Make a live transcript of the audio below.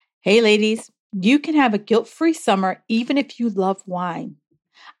Hey, ladies, you can have a guilt-free summer even if you love wine.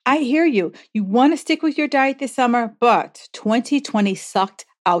 I hear you. You want to stick with your diet this summer, but 2020 sucked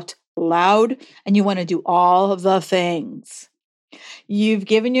out loud and you want to do all of the things. You've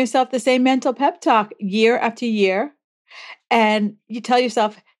given yourself the same mental pep talk year after year, and you tell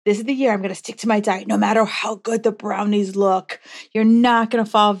yourself, this is the year I'm going to stick to my diet no matter how good the brownies look. You're not going to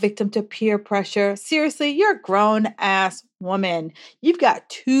fall victim to peer pressure. Seriously, you're a grown ass woman. You've got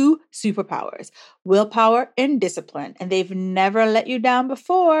two superpowers, willpower and discipline, and they've never let you down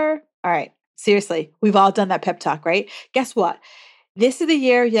before. All right, seriously, we've all done that pep talk, right? Guess what? This is the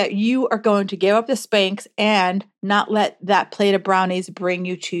year that you are going to give up the Spanx and not let that plate of brownies bring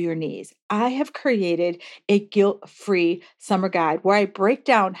you to your knees. I have created a guilt-free summer guide where I break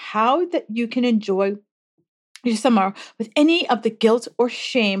down how that you can enjoy your summer with any of the guilt or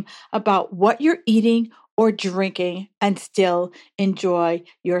shame about what you're eating or drinking and still enjoy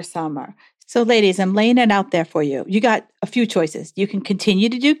your summer. So ladies, I'm laying it out there for you. You got a few choices. You can continue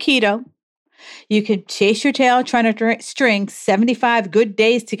to do keto. You can chase your tail trying to string 75 good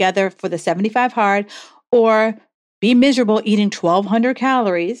days together for the 75 hard, or be miserable eating 1,200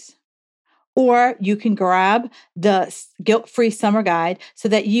 calories. Or you can grab the guilt-free summer guide so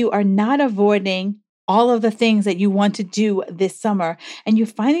that you are not avoiding all of the things that you want to do this summer. And you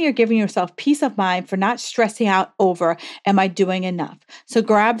finally are giving yourself peace of mind for not stressing out over, am I doing enough? So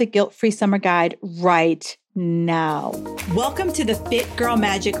grab the guilt-free summer guide right now. Welcome to the Fit Girl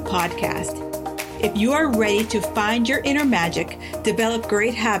Magic podcast. If you are ready to find your inner magic, develop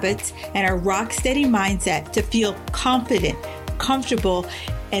great habits, and a rock steady mindset to feel confident, comfortable,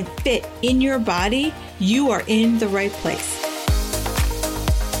 and fit in your body, you are in the right place.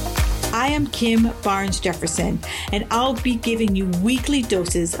 I am Kim Barnes Jefferson, and I'll be giving you weekly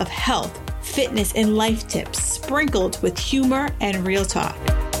doses of health, fitness, and life tips sprinkled with humor and real talk.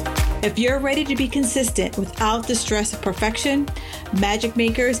 If you're ready to be consistent without the stress of perfection, Magic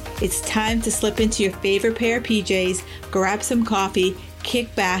Makers, it's time to slip into your favorite pair of PJs, grab some coffee,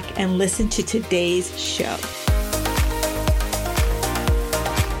 kick back, and listen to today's show.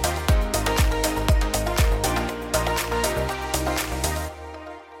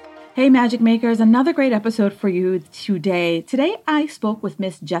 Hey, Magic Makers, another great episode for you today. Today, I spoke with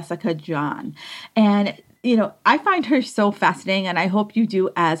Miss Jessica John, and I find her so fascinating, and I hope you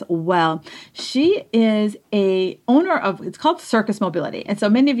do as well. She is a owner of, it's called Circus Mobility. And so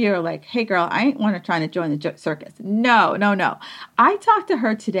many of you are like, hey girl, I ain't want to try to join the circus. No. I talked to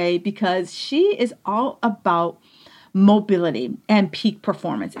her today because she is all about mobility and peak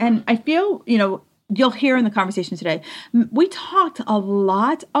performance. And I feel, you'll hear in the conversation today, we talked a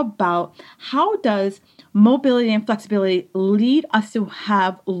lot about how does mobility and flexibility lead us to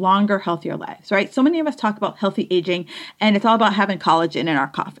have longer, healthier lives, right? So many of us talk about healthy aging, and it's all about having collagen in our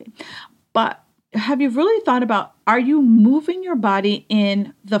coffee. But have you really thought about, are you moving your body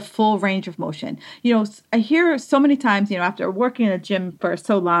in the full range of motion? I hear so many times, after working in a gym for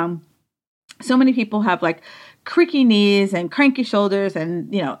so long, so many people have like creaky knees and cranky shoulders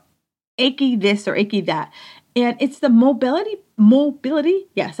and, achy this or achy that. And it's the mobility,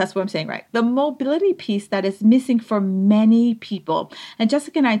 yes, that's what I'm saying, right? The mobility piece that is missing for many people. And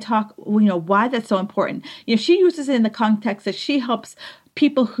Jessica and I talk, why that's so important. She uses it in the context that she helps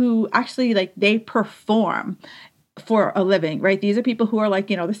people who actually they perform for a living, right? These are people who are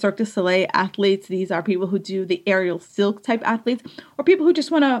the Cirque du Soleil athletes. These are people who do the aerial silk type athletes, or people who just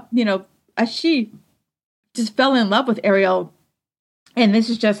want to, as she just fell in love with aerial. And this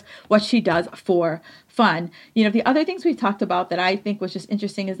is just what she does for fun. The other things we talked about that I think was just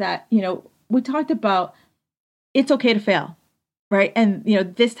interesting is that, we talked about it's okay to fail, right? And,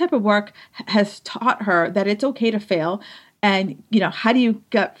 this type of work has taught her that it's okay to fail. And, how do you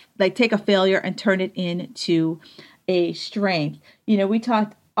take a failure and turn it into a strength? We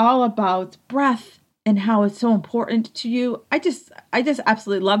talked all about breath and how it's so important to you. I just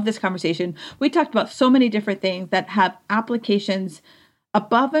absolutely love this conversation. We talked about so many different things that have applications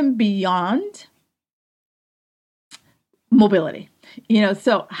above and beyond mobility,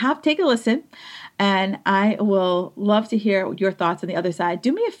 so take a listen, and I will love to hear your thoughts on the other side.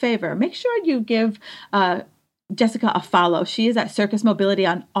 Do me a favor, make sure you give Jessica a follow. She is at Circus Mobility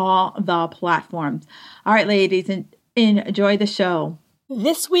on all the platforms. All right, ladies, and enjoy the show.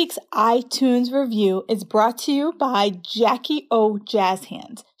 This week's iTunes review is brought to you by Jackie O Jazz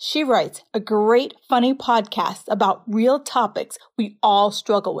Hands. She writes a great, funny podcast about real topics we all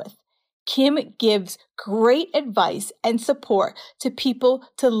struggle with. Kim gives great advice and support to people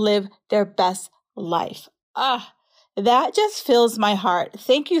to live their best life. That just fills my heart.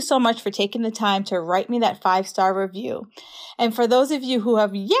 Thank you so much for taking the time to write me that 5-star review. And for those of you who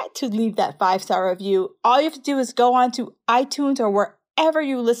have yet to leave that 5-star review, all you have to do is go on to iTunes or wherever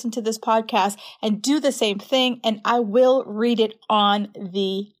you listen to this podcast and do the same thing, and I will read it on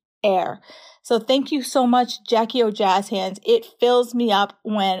the air. So thank you so much, Jackie O Jazz Hands. It fills me up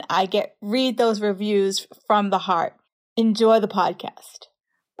when I read those reviews from the heart. Enjoy the podcast.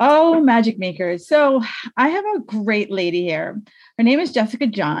 Oh, Magic Makers. So I have a great lady here. Her name is Jessica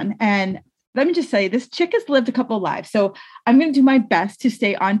John. And let me just say, this chick has lived a couple of lives. So I'm going to do my best to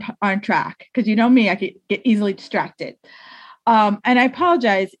stay on track because you know me, I could get easily distracted. And I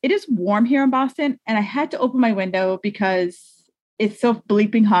apologize. It is warm here in Boston and I had to open my window because it's so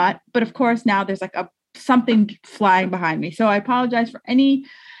bleeping hot. But of course, now there's like something flying behind me. So I apologize for any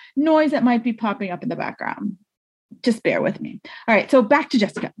noise that might be popping up in the background. Just bear with me. All right. So back to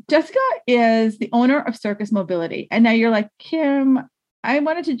Jessica. Jessica is the owner of Circus Mobility. And now you're like, Kim, I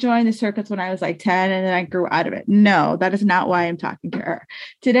wanted to join the circus when I was like 10 and then I grew out of it. No, that is not why I'm talking to her.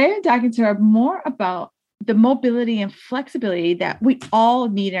 Today, I'm talking to her more about the mobility and flexibility that we all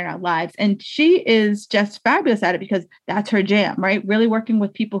need in our lives. And she is just fabulous at it because that's her jam, right? Really working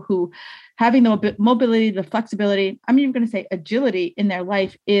with people who having the mobility, the flexibility, I'm even going to say agility in their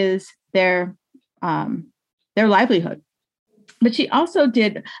life is their livelihood. But she also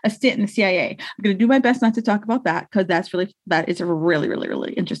did a stint in the CIA. I'm going to do my best not to talk about that because that is really, really,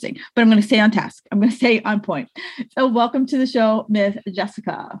 really interesting. But I'm going to stay on task. I'm going to stay on point. So welcome to the show, Miss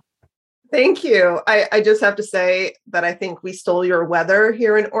Jessica. Thank you. I just have to say that I think we stole your weather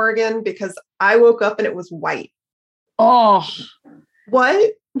here in Oregon because I woke up and it was white. Oh,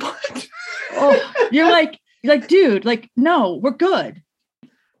 what? Oh, you're like, dude, like, no, we're good.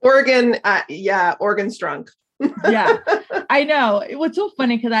 Oregon. Oregon's drunk. Yeah, I know. What's so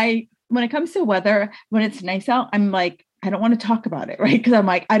funny because when it comes to weather, when it's nice out, I'm like, I don't want to talk about it, right? Because I'm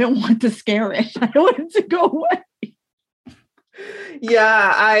like, I don't want to scare it. I don't want it to go away.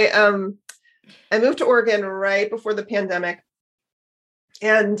 Yeah, I moved to Oregon right before the pandemic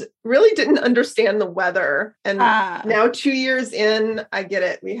and really didn't understand the weather. And now 2 years in, I get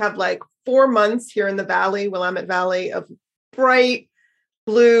it. We have like 4 months here in the Valley, Willamette Valley, of bright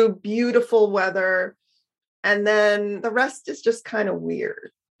blue, beautiful weather. And then the rest is just kind of weird.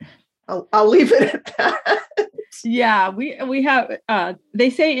 I'll leave it at that. Yeah, we have,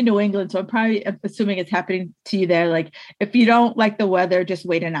 they say in New England, so I'm probably assuming it's happening to you there. Like, if you don't like the weather, just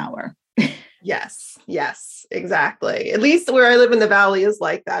wait an hour. Yes, exactly. At least where I live in the Valley is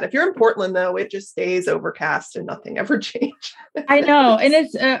like that. If you're in Portland, though, it just stays overcast and nothing ever changes. I know. And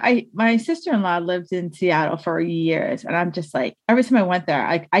it's, my sister-in-law lived in Seattle for years. And I'm just like, every time I went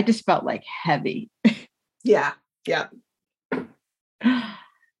there, I just felt like heavy. Yeah.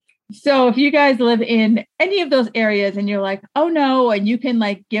 So if you guys live in any of those areas and you're like, oh no, and you can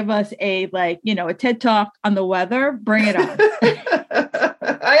like give us a TED Talk on the weather, bring it on.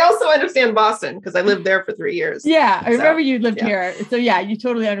 I also understand Boston because I lived there for 3 years. Yeah. I remember you lived here. So yeah, you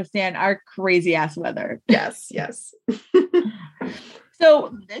totally understand our crazy ass weather. Yes.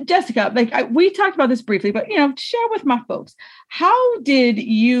 So Jessica, we talked about this briefly, but share with my folks, how did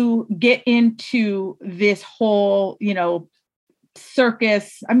you get into this whole,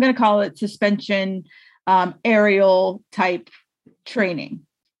 circus, I'm going to call it suspension, aerial type training?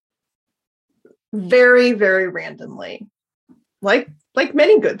 Very, very randomly, like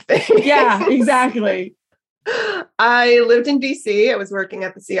many good things. Yeah, exactly. I lived in DC. I was working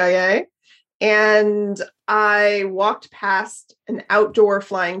at the CIA. And I walked past an outdoor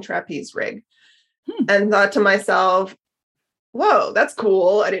flying trapeze rig and thought to myself, whoa, that's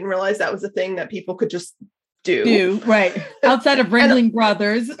cool. I didn't realize that was a thing that people could just do. Right. Outside of Ringling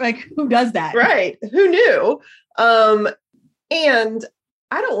Brothers, like who does that? Right. Who knew? And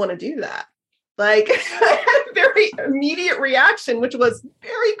I don't want to do that. Like I had a very immediate reaction, which was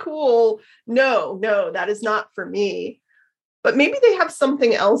very cool. No, that is not for me. But maybe they have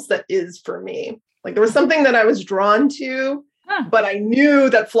something else that is for me. Like there was something that I was drawn to, but I knew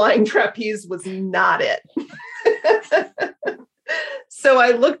that flying trapeze was not it. So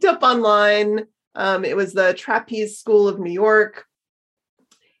I looked up online. It was the Trapeze School of New York.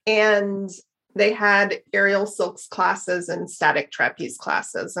 And they had aerial silks classes and static trapeze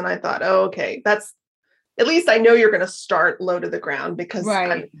classes. And I thought, oh, okay, that's at least I know you're going to start low to the ground because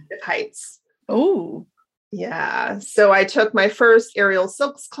I'm at heights. Oh. Yeah. So I took my first aerial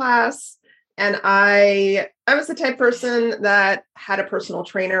silks class and I was the type of person that had a personal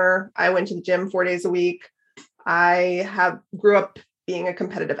trainer. I went to the gym 4 days a week. I grew up being a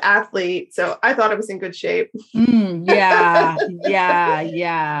competitive athlete. So I thought I was in good shape. Yeah.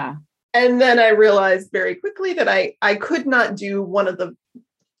 And then I realized very quickly that I could not do one of the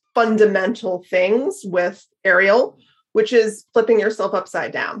fundamental things with aerial, which is flipping yourself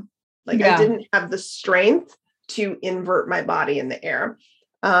upside down. Like I didn't have the strength to invert my body in the air,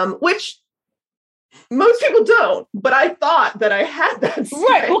 which most people don't, but I thought that I had that strength.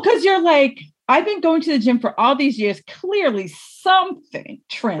 Right. Well, because you're like, I've been going to the gym for all these years. Clearly something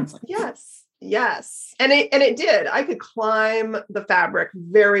translates. Yes. And it did. I could climb the fabric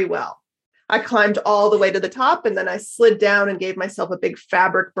very well. I climbed all the way to the top, and then I slid down and gave myself a big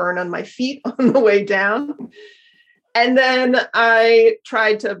fabric burn on my feet on the way down. And then I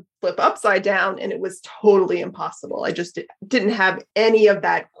tried to flip upside down, and it was totally impossible. I just didn't have any of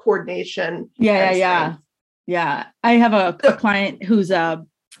that coordination. Yeah. I have a client who's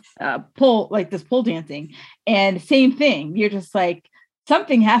pole dancing, and same thing. You're just like,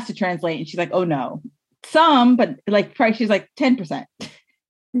 something has to translate. And she's like, oh no, but like price, she's like 10%.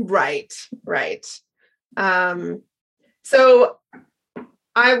 Right. So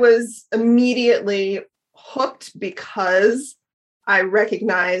I was immediately hooked because I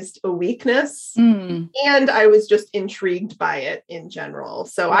recognized a weakness and I was just intrigued by it in general.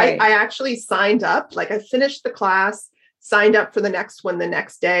 So I actually signed up, like I finished the class, signed up for the next one the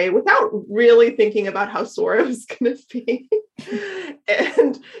next day without really thinking about how sore I was going to be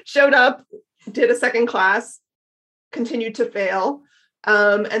and showed up, did a second class, continued to fail.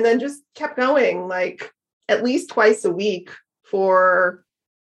 And then just kept going like at least twice a week for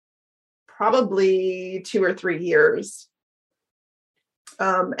probably 2 or 3 years.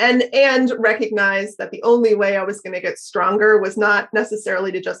 And recognized that the only way I was going to get stronger was not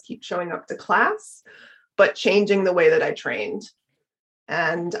necessarily to just keep showing up to class, but changing the way that I trained.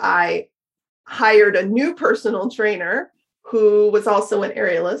 And I hired a new personal trainer who was also an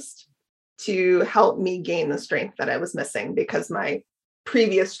aerialist to help me gain the strength that I was missing because my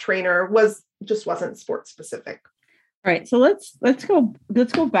previous trainer wasn't sports specific. All right. So let's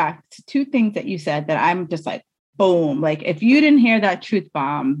go back to 2 things that you said that I'm just like, boom. Like if you didn't hear that truth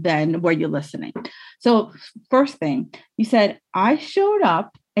bomb, then were you listening? So first thing you said, I showed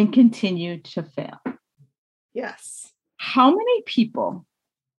up and continued to fail. Yes. How many people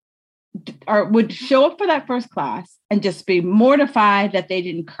would show up for that first class and just be mortified that they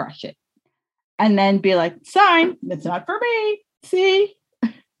didn't crush it? And then be like, sign, it's not for me. See?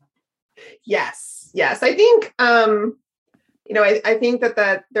 Yes. I think, I think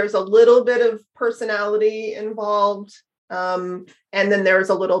that there's a little bit of personality involved. And then there's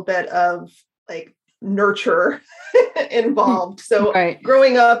a little bit of like nurture involved. So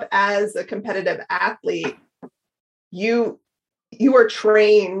growing up as a competitive athlete, you are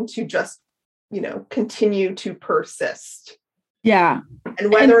trained to just, continue to persist. Yeah.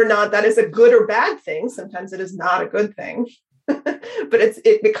 And whether or not that is a good or bad thing, sometimes it is not a good thing, but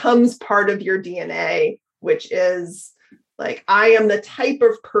it becomes part of your DNA, which is like, I am the type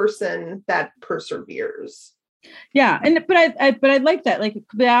of person that perseveres. Yeah. But I like that. Like,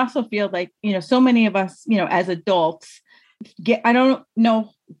 but I also feel like, so many of us, as adults I don't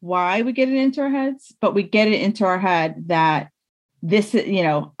know why we get it into our heads, but we get it into our head that this,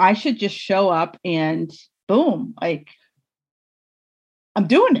 I should just show up and boom, like I'm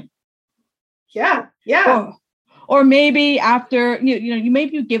doing it. Yeah. Or maybe after,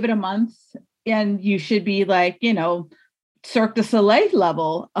 maybe you give it a month and you should be like, Cirque du Soleil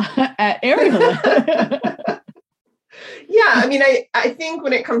level at aerial. Yeah. I mean, I think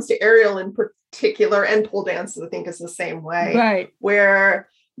when it comes to aerial in particular and pole dance, I think is the same way, right? Where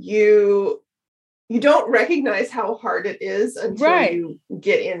you don't recognize how hard it is until you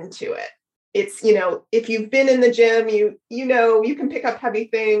get into it. It's, if you've been in the gym, you can pick up heavy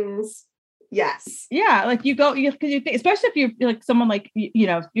things. Yes. Yeah. Like because you think, especially if you're like someone like,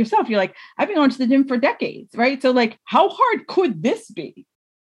 yourself, you're like, I've been going to the gym for decades. Right. So like, how hard could this be?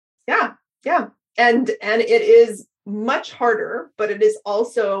 Yeah. And it is much harder, but it is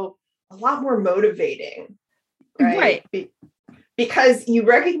also a lot more motivating. Right. Because you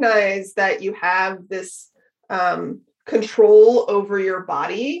recognize that you have this control over your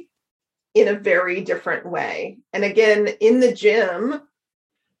body in a very different way. And again, in the gym,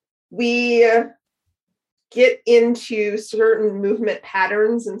 we get into certain movement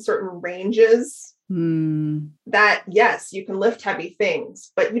patterns and certain ranges that, yes, you can lift heavy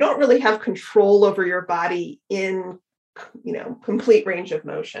things, but you don't really have control over your body in, complete range of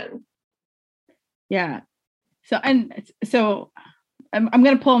motion. Yeah. So I'm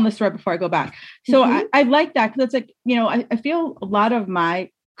going to pull on this thread before I go back. So I like that because it's like, I feel a lot of my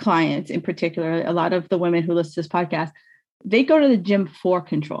clients in particular, a lot of the women who listen to this podcast, they go to the gym for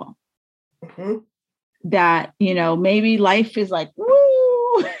control. That, maybe life is like,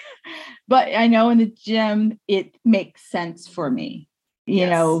 woo, But I know in the gym, it makes sense for me. You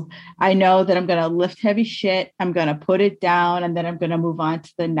know, I know that I'm going to lift heavy shit. I'm going to put it down, and then I'm going to move on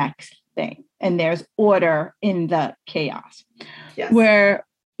to the next thing. And there's order in the chaos. Yes. Where,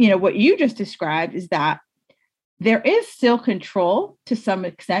 you know, what you just described is that there is still control to some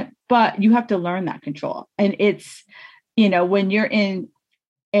extent, but you have to learn that control. And it's, you know, when you're in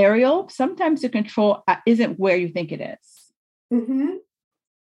aerial, sometimes the control isn't where you think it is. Mm-hmm.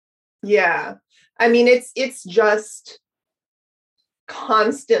 Yeah. I mean, it's just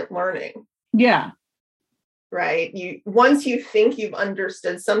constant learning. Yeah. Right. Once you think you've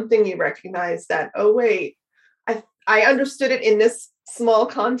understood something, you recognize that, oh, wait, I understood it in this small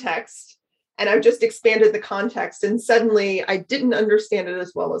context, and I've just expanded the context, and suddenly I didn't understand it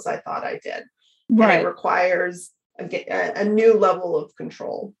as well as I thought I did. Right. And it requires a new level of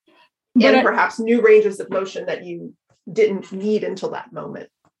control, and perhaps new ranges of motion that you didn't need until that moment.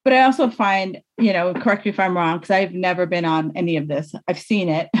 But I also find, you know, correct me if I'm wrong, because I've never been on any of this. I've seen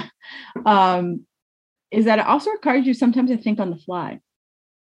it. Is that it also requires you sometimes to think on the fly.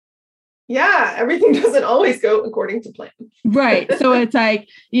 Yeah, everything doesn't always go according to plan. Right. So it's like,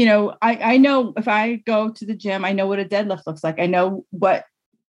 you know, I know if I go to the gym, I know what a deadlift looks like. I know what,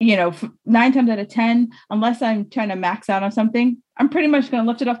 you know, 9 times out of 10, unless I'm trying to max out on something, I'm pretty much going to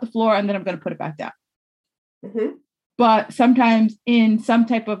lift it off the floor and then I'm going to put it back down. Mm-hmm. But sometimes in some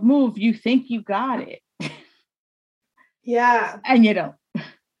type of move, you think you got it. Yeah. And you don't.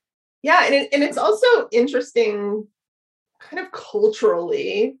 Yeah. And it's also interesting kind of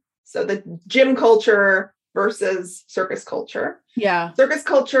culturally. So the gym culture versus circus culture. Yeah. Circus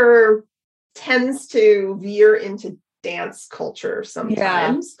culture tends to veer into dance culture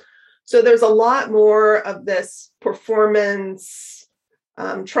sometimes. Yeah. So there's a lot more of this performance,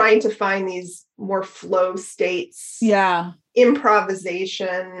 trying to find these more flow states. Yeah.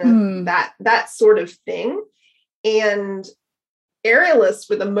 Improvisation, that sort of thing. And aerialists,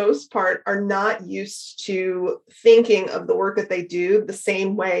 for the most part, are not used to thinking of the work that they do the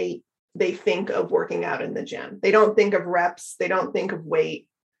same way they think of working out in the gym. They don't think of reps. They don't think of weight.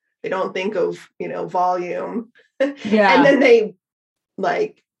 They don't think of, you know, volume. Yeah. And then they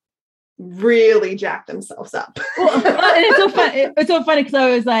like really jack themselves up. Well, and it's so fun. It's so funny because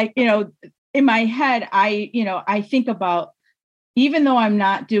I was like, you know, in my head, I think about, even though I'm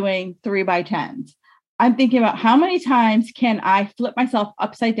not doing 3x10s, I'm thinking about how many times can I flip myself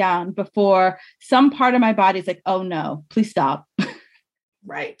upside down before some part of my body is like, oh no, please stop.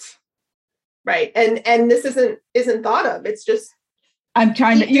 Right. Right. And this isn't thought of. It's just, I'm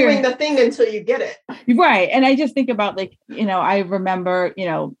trying to doing the thing until you get it. Right. And I just think about, like, you know, I remember, you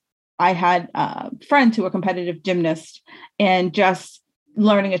know, I had friends who were competitive gymnasts and just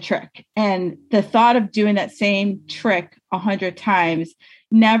learning a trick. And the thought of doing that same trick 100 times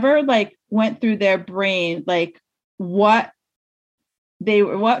never like went through their brain, like what they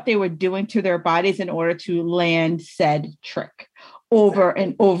were doing to their bodies in order to land said trick over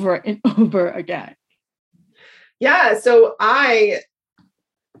and over and over again. Yeah. So I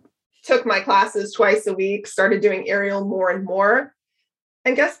took my classes twice a week, started doing aerial more and more.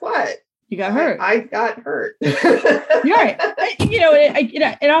 And guess what? You got hurt. I got hurt. You're right. You know,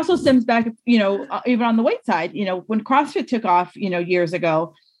 it also stems back, you know, even on the weight side, you know, when CrossFit took off, you know, years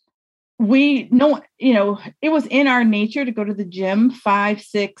ago, you know, it was in our nature to go to the gym 5,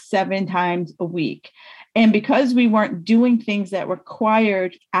 6, 7 times a week. And because we weren't doing things that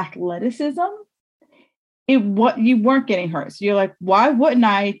required athleticism, you weren't getting hurt. So you're like, why wouldn't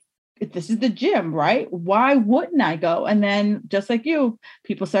I? If this is the gym, right? Why wouldn't I go? And then just like you,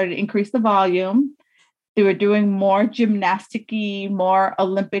 people started to increase the volume. They were doing more gymnastic-y, more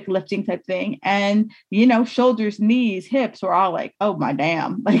Olympic lifting type thing. And, you know, shoulders, knees, hips were all like, oh my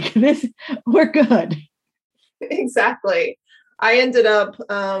damn, like this, we're good. Exactly. I ended up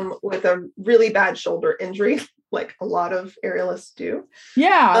with a really bad shoulder injury, like a lot of aerialists do.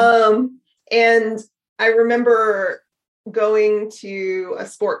 Yeah. And I remember going to a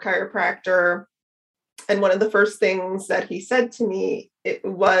sport chiropractor, and one of the first things that he said to me, it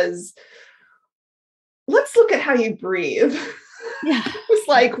was, let's look at how you breathe. Yeah. It was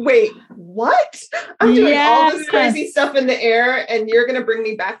like, wait, what? I'm doing all this crazy stuff in the air and you're going to bring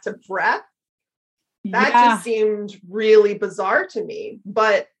me back to breath? That just seemed really bizarre to me.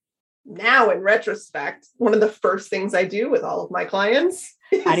 But now in retrospect, one of the first things I do with all of my clients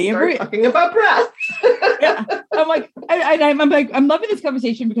is start talking about breath. Yeah. I'm like, I'm loving this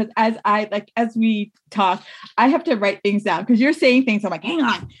conversation because as we talk, I have to write things down because you're saying things. I'm like, hang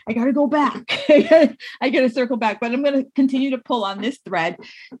on, I got to go back. I got to circle back, but I'm going to continue to pull on this thread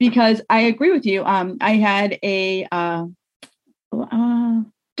because I agree with you. I had a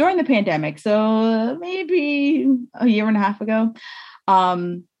during the pandemic. So maybe a year and a half ago,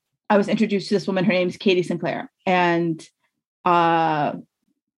 I was introduced to this woman. Her name is Katie Sinclair. And probably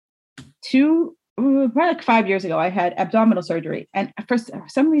like 5 years ago, I had abdominal surgery. And for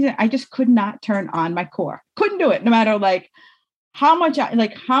some reason, I just could not turn on my core. Couldn't do it, no matter like how much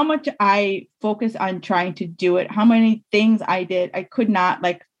I focus on trying to do it, how many things I did. I could not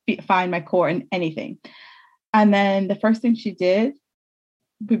like find my core in anything. And then the first thing she did,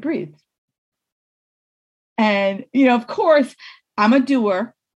 we breathed. And, of course, I'm a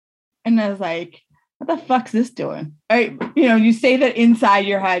doer. And I was like, what the fuck's this doing? Right? You say that inside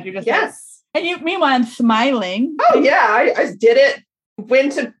your head. You're just yes. Like, and meanwhile, I'm smiling. Oh, yeah. I did it.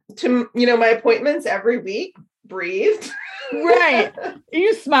 Went to my appointments every week. Breathed. Right.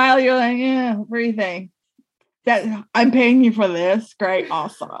 You smile. You're like, yeah, breathing. That I'm paying you for this. Great.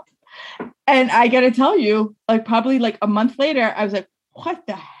 Awesome. And I got to tell you, like probably like a month later, I was like, what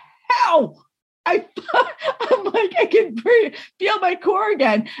the hell? I'm like, I can feel my core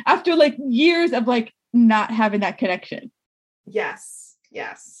again after like years of like not having that connection. Yes.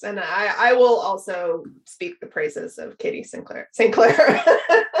 And I will also speak the praises of Katie Sinclair.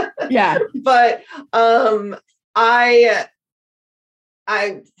 Yeah. But I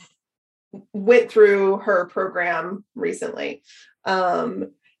went through her program recently.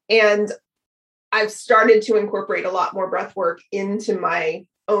 And I've started to incorporate a lot more breath work into my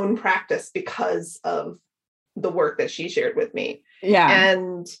own practice because of the work that she shared with me. Yeah.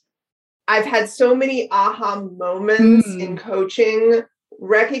 And I've had so many aha moments in coaching,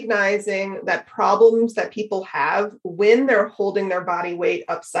 recognizing that problems that people have when they're holding their body weight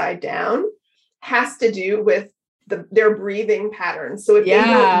upside down has to do with their breathing patterns. So if they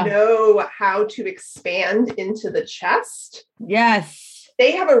don't know how to expand into the chest,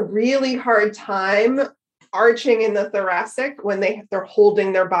 they have a really hard time arching in the thoracic when they're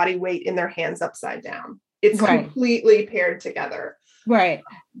holding their body weight in their hands upside down. It's completely paired together. Right.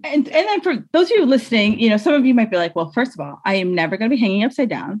 And then for those of you listening, some of you might be like, well, first of all, I am never going to be hanging upside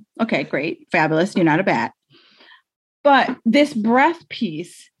down. Okay, great. Fabulous. You're not a bat. But this breath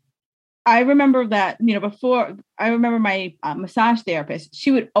piece, I remember that, before I remember my massage therapist, she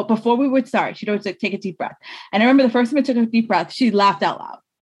would, before we would start, she'd always like, take a deep breath. And I remember the first time I took a deep breath, she laughed out loud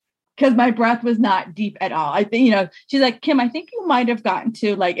because my breath was not deep at all. I think, she's like, Kim, I think you might have gotten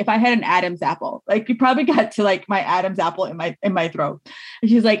to like, if I had an Adam's apple, like you probably got to like my Adam's apple in my throat. And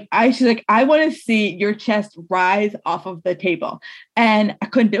she's like, I want to see your chest rise off of the table. And I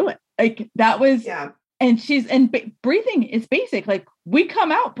couldn't do it. Like that was, and breathing is basic. Like we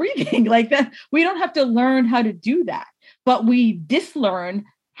come out breathing like that. We don't have to learn how to do that, but we dislearn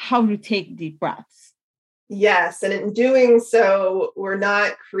how to take deep breaths. Yes. And in doing so, we're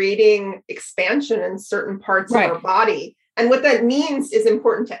not creating expansion in certain parts of our body. And what that means is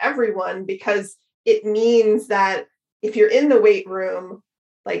important to everyone because it means that if you're in the weight room,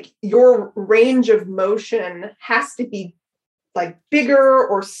 like your range of motion has to be like bigger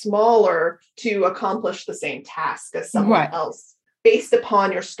or smaller to accomplish the same task as someone else based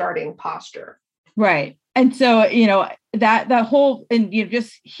upon your starting posture. Right. And so, that whole, and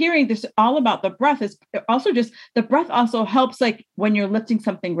just hearing this all about the breath is also just, the breath also helps like when you're lifting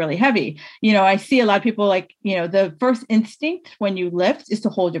something really heavy. I see a lot of people like, the first instinct when you lift is to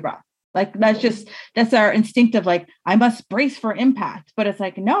hold your breath. Like that's our instinctive, like I must brace for impact, but it's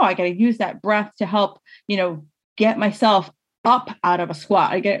like, no, I got to use that breath to help, get myself up out of a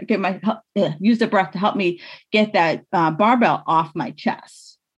squat. I use the breath to help me get that barbell off my chest.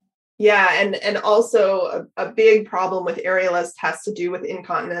 Yeah. And also a big problem with aerialist has to do with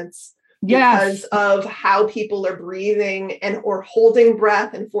incontinence because of how people are breathing or holding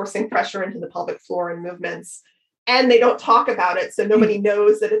breath and forcing pressure into the pelvic floor in movements. And they don't talk about it. So nobody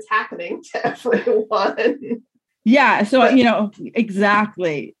knows that it's happening to everyone. Yeah. So,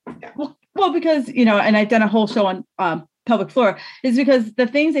 exactly. Yeah. Well, because, and I've done a whole show on pelvic floor is because the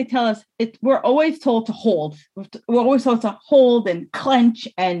things they tell us, we're always told to hold. We're always told to hold and clench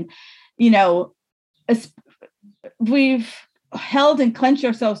and, we've held and clenched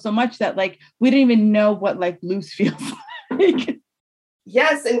ourselves so much that like, we didn't even know what like loose feels like.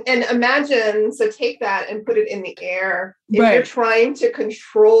 Yes. And imagine, so take that and put it in the air. If you're trying to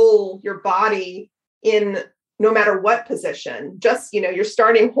control your body in no matter what position, just, you're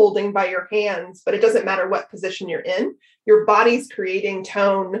starting holding by your hands, but it doesn't matter what position you're in, your body's creating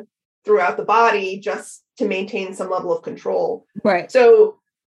tone throughout the body just to maintain some level of control. Right. So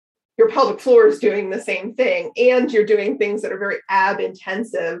your pelvic floor is doing the same thing, and you're doing things that are very ab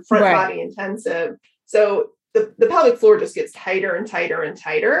intensive, front body intensive. So the pelvic floor just gets tighter and tighter and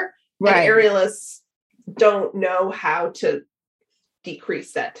tighter. Right. And aerialists don't know how to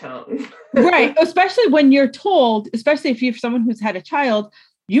decrease that tone. Right. Especially when you're told, especially if you're someone who's had a child,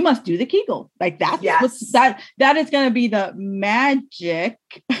 you must do the Kegel. Like that's that is going to be the magic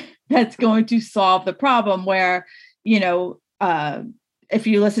that's going to solve the problem where, if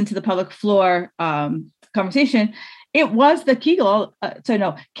you listen to the pelvic floor conversation, it was the Kegel.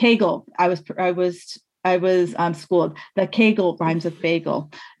 Kegel. I was schooled. The Kegel rhymes with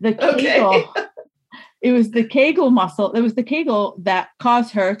bagel. The Kegel. Okay. It was the Kegel muscle. It was the Kegel that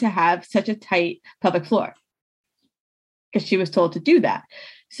caused her to have such a tight pelvic floor because she was told to do that.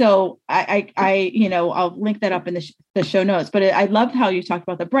 So I'll link that up in the show notes. But I loved how you talked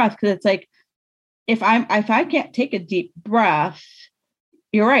about the breath because it's like if I can't take a deep breath,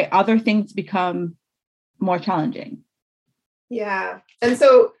 you're right. Other things become more challenging. Yeah, and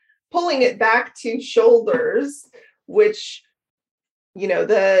so pulling it back to shoulders, which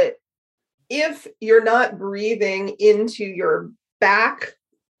if you're not breathing into your back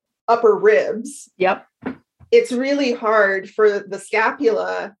upper ribs, yep, it's really hard for the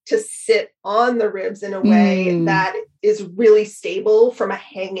scapula to sit on the ribs in a way that is really stable from a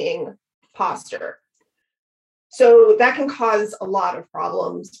hanging posture. So that can cause a lot of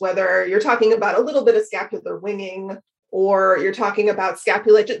problems, whether you're talking about a little bit of scapular winging or you're talking about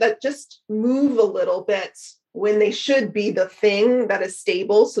scapula that just move a little bit when they should be the thing that is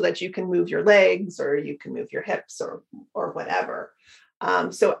stable so that you can move your legs or you can move your hips or whatever.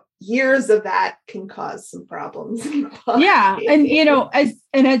 So years of that can cause some problems. Yeah. And,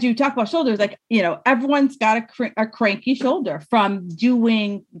 as you talk about shoulders, everyone's got a cranky shoulder from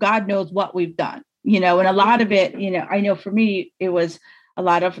doing God knows what we've done, and a lot of it, I know for me, it was a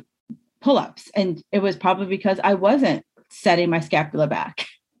lot of pull-ups and it was probably because I wasn't setting my scapula back.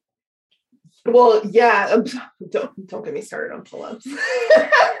 Well, yeah, don't get me started on pull-ups.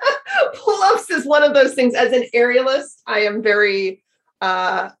 Pull-ups is one of those things. As an aerialist, I am very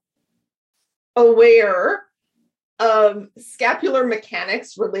aware of scapular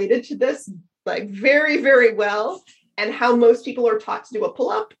mechanics related to this, like very, very well. And how most people are taught to do a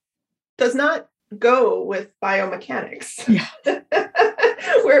pull-up does not go with biomechanics. Yeah.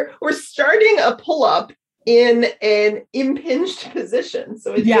 We're starting a pull-up in an impinged position.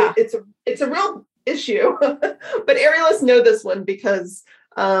 So it's a real issue. But aerialists know this one because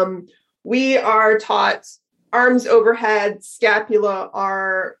we are taught arms overhead, scapula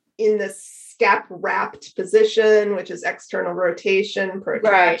are in the scap wrapped position, which is external rotation,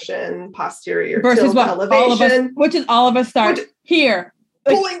 protraction, right. Posterior versus tilt, elevation. All of us start here.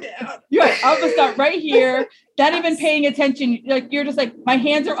 Pulling down. Right. All of us start right here. Not even paying attention. Like you're just like, my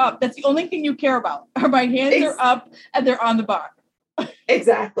hands are up. That's the only thing you care about. Or my hands are up and they're on the bar.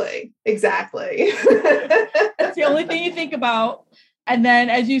 Exactly. That's the only thing you think about. And then,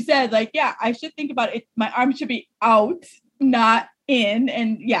 as you said, I should think about it. My arm should be out, not in.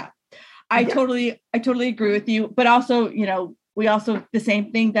 And I totally agree with you. But also, we also the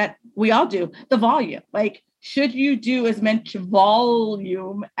same thing that we all do, the volume. Like, should you do as much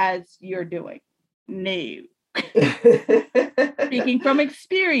volume as you're doing? No. Speaking from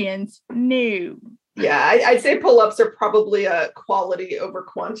experience, no. Yeah, I'd say pull-ups are probably a quality over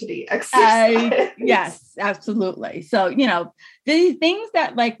quantity exercise. Yes, absolutely. So, the things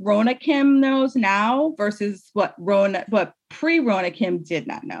that Rona Kim knows now versus what pre-Rona Kim did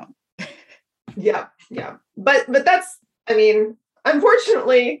not know. Yeah. But that's,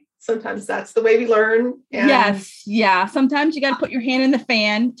 unfortunately, sometimes that's the way we learn. And yes. Yeah. Sometimes you got to put your hand in the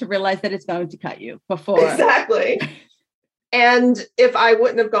fan to realize that it's going to cut you before. Exactly. And if I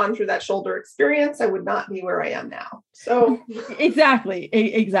wouldn't have gone through that shoulder experience, I would not be where I am now. So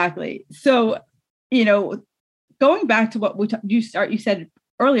exactly. So, going back to what you said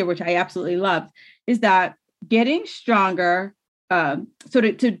earlier, which I absolutely loved, is that getting stronger. So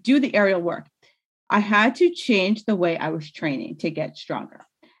to do the aerial work, I had to change the way I was training to get stronger.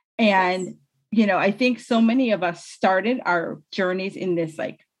 And, I think so many of us started our journeys in this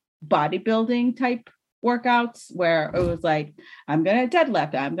bodybuilding type workouts where it was I'm going to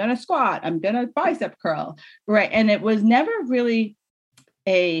deadlift, I'm going to squat, I'm going to bicep curl. Right. And it was never really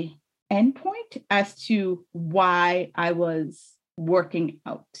a endpoint as to why I was working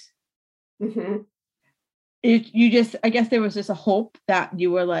out. Mm-hmm. I guess there was just a hope that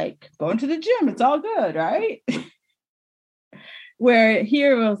you were going to the gym, it's all good, right? Where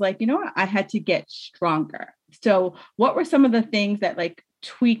here it was what? I had to get stronger. So what were some of the things that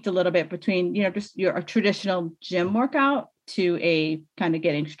tweaked a little bit between, just a traditional gym workout to a kind of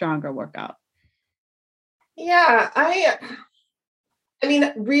getting stronger workout? Yeah,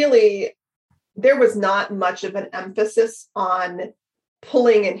 really, there was not much of an emphasis on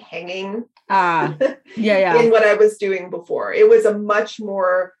pulling and hanging yeah. in what I was doing before. It was a much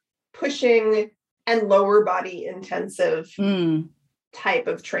more pushing and lower body intensive type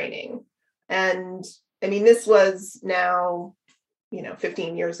of training. And I mean, this was now,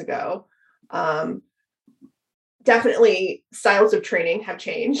 15 years ago. Definitely styles of training have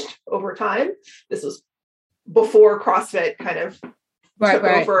changed over time. This was before CrossFit kind of took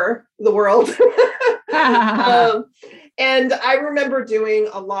over the world. And I remember doing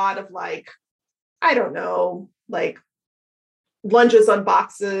a lot of lunges on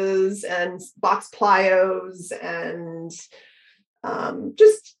boxes and box plyos and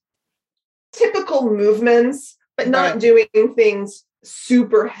just typical movements, but not doing things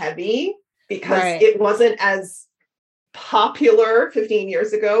super heavy because it wasn't as popular 15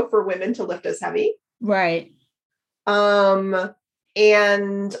 years ago for women to lift as heavy. Right. And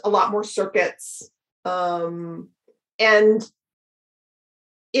a lot more circuits. And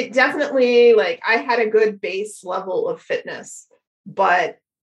it definitely, I had a good base level of fitness, but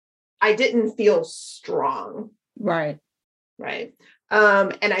I didn't feel strong. Right. Right.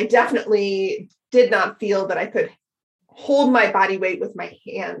 And I definitely did not feel that I could hold my body weight with my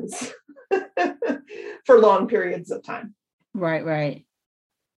hands for long periods of time. Right.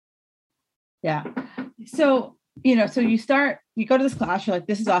 Yeah. So, you go to this class, you're like,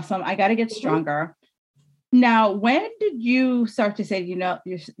 this is awesome. I got to get stronger. Now, when did you start to say,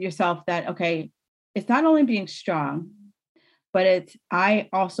 yourself that, okay, it's not only being strong, but I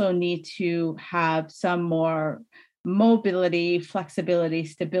also need to have some more mobility, flexibility,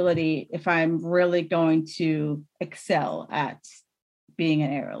 stability if I'm really going to excel at being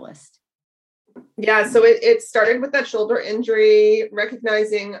an aerialist? Yeah, so it started with that shoulder injury,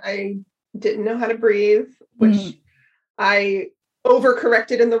 recognizing I didn't know how to breathe, which I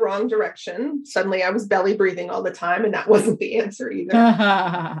overcorrected in the wrong direction. Suddenly I was belly breathing all the time, and that wasn't the answer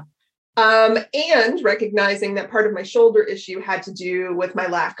either. And recognizing that part of my shoulder issue had to do with my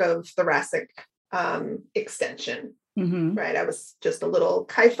lack of thoracic extension, right? I was just a little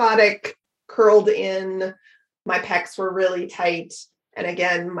kyphotic, curled in, my pecs were really tight. And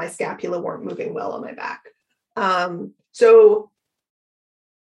again, my scapula weren't moving well on my back. So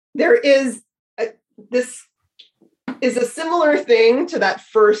there is, this is a similar thing to that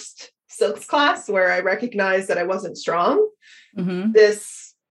first silks class where I recognized that I wasn't strong.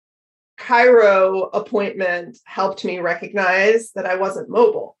 This chiro appointment helped me recognize that I wasn't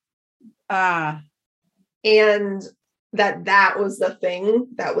mobile. And that was the thing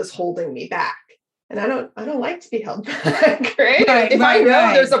that was holding me back. And I don't like to be held back, right? If I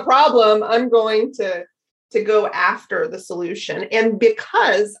know there's a problem, I'm going to go after the solution. And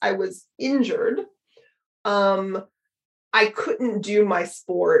because I was injured, I couldn't do my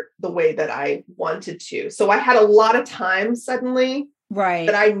sport the way that I wanted to. So I had a lot of time suddenly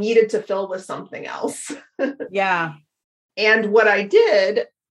that I needed to fill with something else. Yeah. And what I did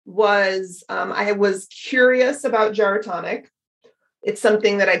was I was curious about gyrotonic. It's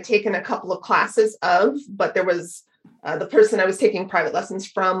something that I'd taken a couple of classes of, but there was the person I was taking private lessons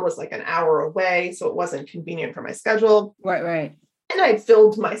from was like an hour away, so it wasn't convenient for my schedule. Right. And I'd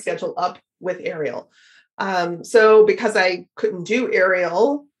filled my schedule up with aerial. So because I couldn't do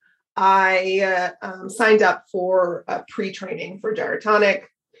aerial, I signed up for a pre-training for gyrotonic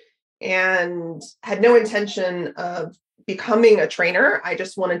and had no intention of becoming a trainer. I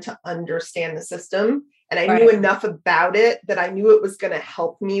just wanted to understand the system. And I knew enough about it that I knew it was going to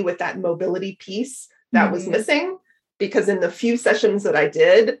help me with that mobility piece that was missing. Because in the few sessions that I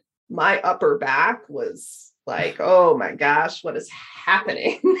did, my upper back was like, oh my gosh, what is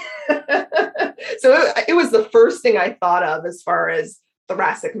happening? So it was the first thing I thought of as far as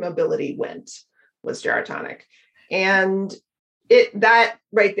thoracic mobility went, was gyrotonic. And that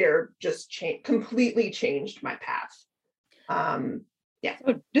right there just completely changed my path. Yeah.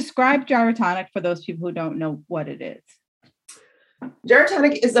 So describe gyrotonic for those people who don't know what it is.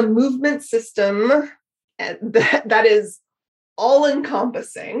 Gyrotonic is a movement system that is all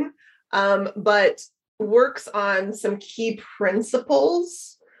encompassing, but works on some key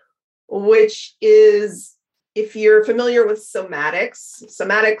principles, which is, if you're familiar with somatics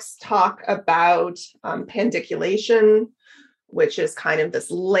talk about pandiculation, which is kind of this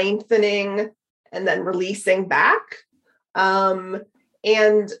lengthening and then releasing back.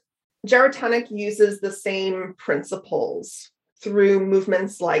 And gyrotonic uses the same principles through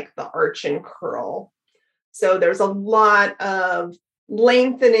movements like the arch and curl. So there's a lot of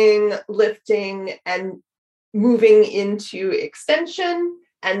lengthening, lifting, and moving into extension,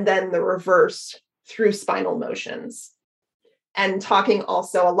 and then the reverse through spinal motions. And talking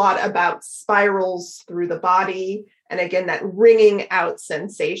also a lot about spirals through the body And again, that wringing out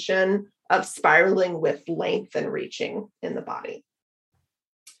sensation of spiraling with length and reaching in the body.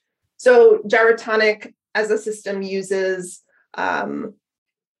 So Gyrotonic as a system uses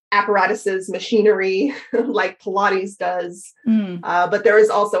apparatuses, machinery like Pilates does. But there is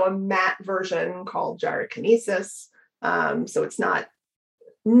also a mat version called gyrokinesis. So it's not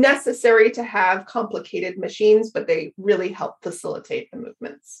necessary to have complicated machines, but they really help facilitate the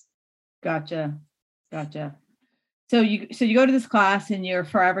movements. Gotcha. So you go to this class and you're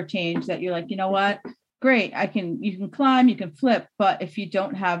forever changed, that you're like, you know what? Great. You can climb, you can flip, but if you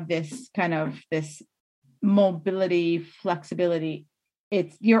don't have this kind of this mobility, flexibility,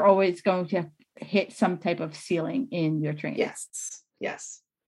 you're always going to hit some type of ceiling in your training. Yes.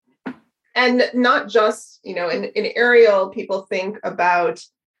 And not just, in aerial, people think about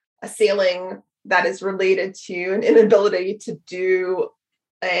a ceiling that is related to an inability to do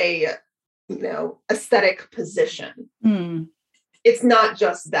a, aesthetic position. It's not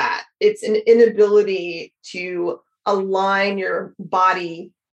just that. It's an inability to align your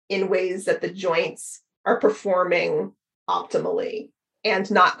body in ways that the joints are performing optimally and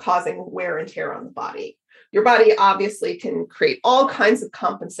not causing wear and tear on the body. Your body obviously can create all kinds of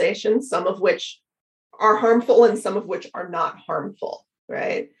compensations, some of which are harmful and some of which are not harmful,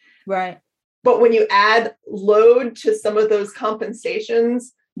 right? Right. But when you add load to some of those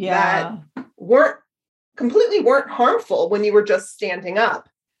compensations that weren't harmful when you were just standing up,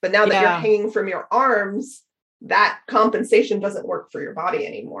 but now that you're hanging from your arms, that compensation doesn't work for your body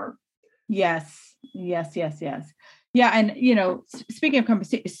anymore. Yes. Yeah. And, speaking of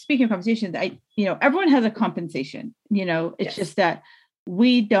compensations, everyone has a compensation, it's just that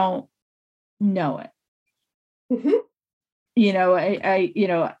we don't know it. Mm-hmm.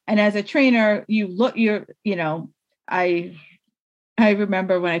 And as a trainer, I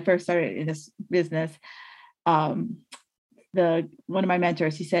remember when I first started in this business, one of my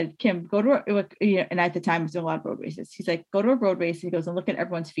mentors, he said, Kim, go to, and at the time I was doing a lot of road races. He's like, go to a road race. He goes and look at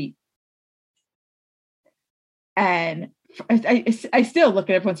everyone's feet. And I still look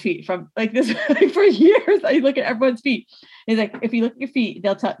at everyone's feet from like this for years. I look at everyone's feet. He's like, if you look at your feet,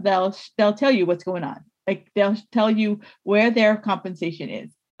 they'll tell you what's going on. Like they'll tell you where their compensation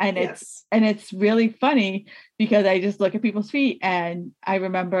is. And it's really funny because I just look at people's feet. And I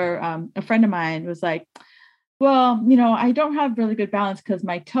remember a friend of mine was like, well, I don't have really good balance because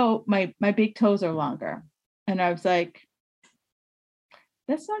my big toes are longer. And I was like,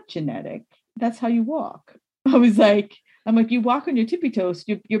 that's not genetic. That's how you walk. I'm like, you walk on your tippy toes,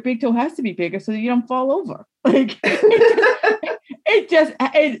 your big toe has to be bigger so that you don't fall over. Like it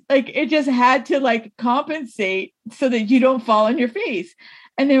just had to like compensate so that you don't fall on your face.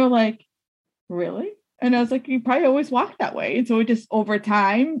 And they were like, really? And I was like, you probably always walk that way. And so it just over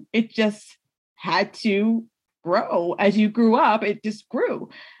time, it just had to grow. As you grew up, it just grew.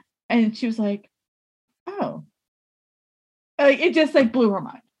 And she was like, oh, like it just like blew her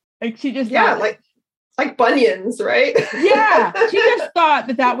mind. Like she just like bunions, right? Yeah. She just thought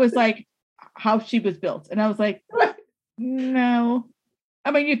that was like how she was built. And I was like, no.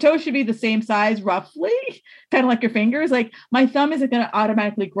 I mean, your toes should be the same size, roughly, kind of like your fingers. Like my thumb isn't going to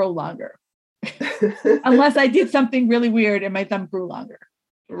automatically grow longer unless I did something really weird and my thumb grew longer.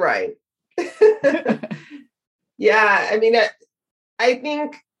 Right. Yeah. I mean, I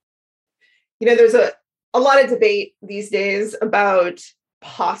think, there's a lot of debate these days about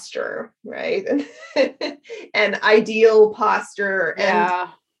posture, right? And ideal posture. Yeah.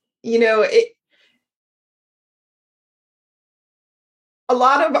 And, a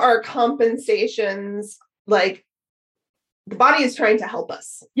lot of our compensations, like the body is trying to help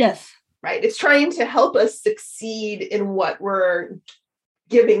us. Yes. Right. It's trying to help us succeed in what we're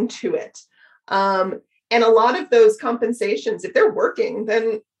giving to it. And a lot of those compensations, if they're working,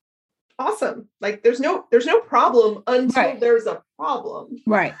 then awesome. Like there's no problem until there's a problem.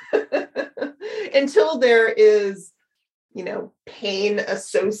 Right. Until there is, pain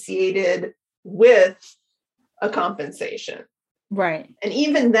associated with a compensation. Right. And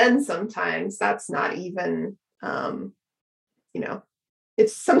even then, sometimes that's not even,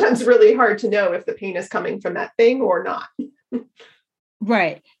 it's sometimes really hard to know if the pain is coming from that thing or not.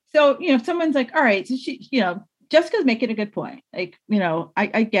 Right. So, if someone's like, all right, so she, Jessica's making a good point. Like,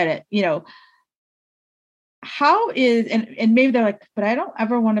 I get it, how is, and maybe they're like, but I don't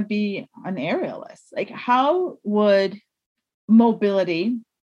ever want to be an aerialist. Like, how would mobility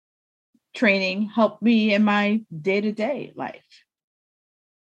training help me in my day-to-day life?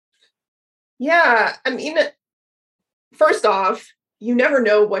 Yeah. I mean, first off, you never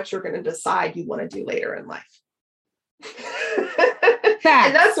know what you're going to decide you want to do later in life.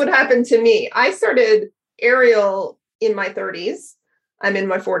 And that's what happened to me. I started aerial in my 30s. I'm in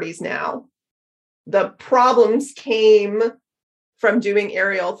my 40s now. The problems came from doing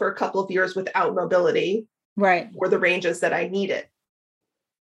aerial for a couple of years without mobility, right, for the ranges that I needed.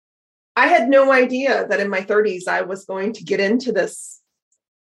 I had no idea that in my 30s, I was going to get into this,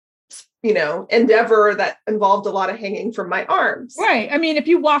 endeavor that involved a lot of hanging from my arms. Right. I mean, if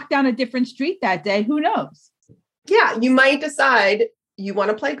you walk down a different street that day, who knows? Yeah. You might decide you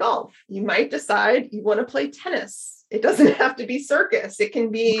want to play golf. You might decide you want to play tennis. It doesn't have to be circus. It can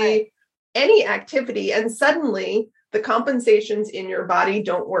be any activity. And suddenly the compensations in your body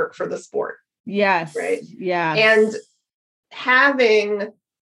don't work for the sport. Yes. Right. Yeah. And having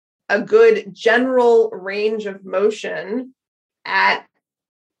a good general range of motion at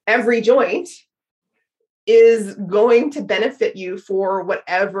every joint is going to benefit you for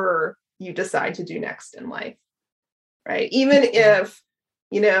whatever you decide to do next in life. Right. Even if,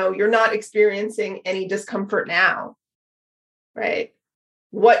 you're not experiencing any discomfort now, right?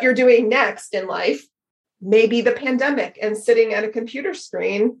 What you're doing next in life may be the pandemic and sitting at a computer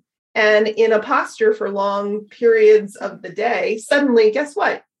screen and in a posture for long periods of the day. Suddenly, guess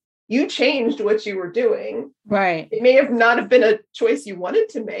what? You changed what you were doing. Right. It may not have been a choice you wanted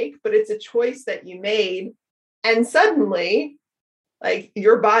to make, but it's a choice that you made. And suddenly, like,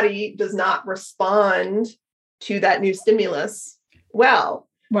 your body does not respond to that new stimulus well.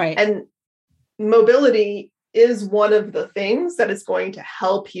 Right. And mobility is one of the things that is going to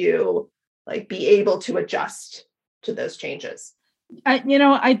help you, like, be able to adjust to those changes. I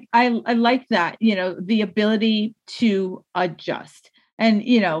like that, the ability to adjust. And,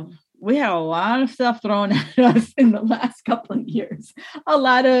 we had a lot of stuff thrown at us in the last couple of years, a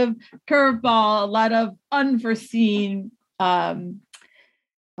lot of curveball, a lot of unforeseen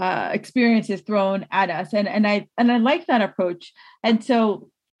experiences thrown at us. And I like that approach. And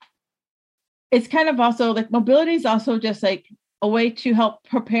so it's kind of also like mobility is also just like a way to help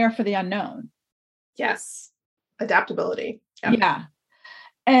prepare for the unknown. Yes. Adaptability. Yep. Yeah.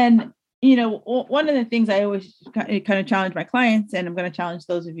 And, one of the things I always kind of challenge my clients, and I'm going to challenge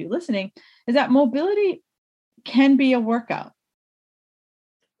those of you listening, is that mobility can be a workout.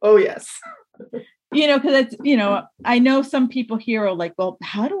 Oh, yes. Because it's, I know some people here are like, well,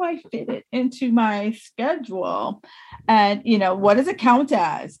 how do I fit it into my schedule? And, what does it count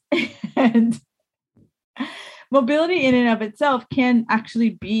as? And mobility in and of itself can actually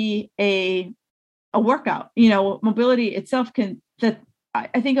be a workout. Mobility itself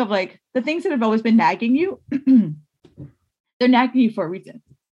I think of like the things that have always been nagging you, they're nagging you for a reason.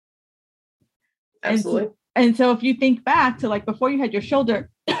 Absolutely. And so if you think back to like before you had your shoulder,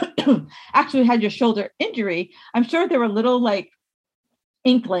 actually had your shoulder injury, I'm sure there were little like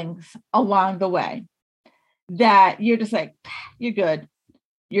inklings along the way that you're just like, you're good.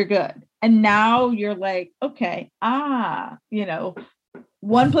 And now you're like, okay, 1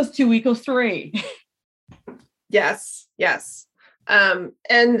 + 2 = 3. Yes.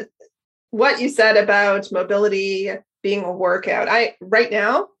 And what you said about mobility being a workout, right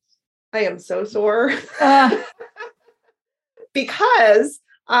now, I am so sore because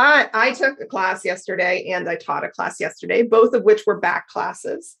I took a class yesterday and I taught a class yesterday, both of which were back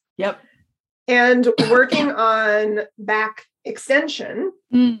classes. Yep. And working on back extension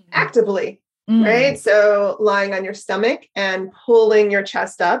actively, right? So lying on your stomach and pulling your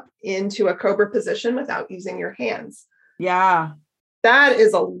chest up into a cobra position without using your hands. Yeah. That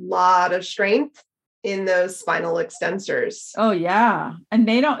is a lot of strength in those spinal extensors. Oh, yeah. And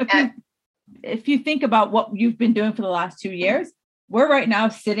they don't, if you think about what you've been doing for the last 2 years, we're right now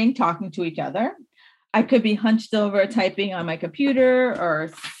sitting, talking to each other. I could be hunched over typing on my computer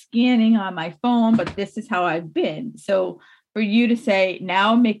or scanning on my phone, but this is how I've been. So for you to say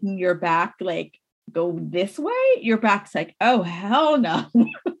now making your back like go this way, your back's like, oh, hell no.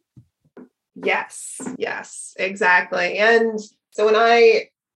 Yes, exactly. And so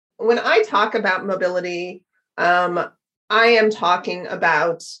when I talk about mobility, I am talking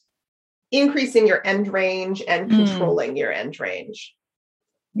about increasing your end range and controlling your end range.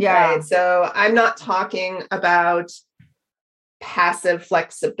 Yeah. Right? So I'm not talking about passive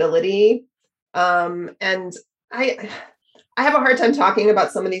flexibility. And I have a hard time talking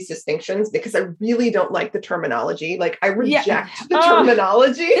about some of these distinctions because I really don't like the terminology. Like I reject the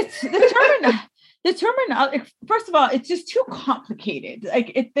terminology. The terminology, first of all, it's just too complicated.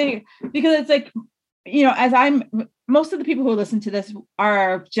 Because it's like, most of the people who listen to this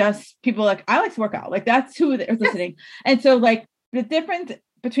are just people like, I like to work out. Like that's who they're listening. And so like the difference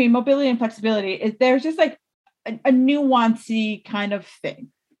between mobility and flexibility is there's just like a nuancy kind of thing.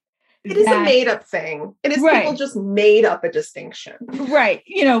 It is a made up thing. It is people just made up a distinction. Right.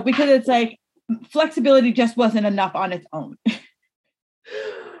 Because it's like flexibility just wasn't enough on its own.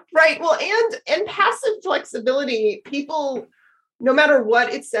 Right. Well, and passive flexibility, people, no matter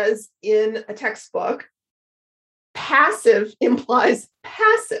what it says in a textbook, passive implies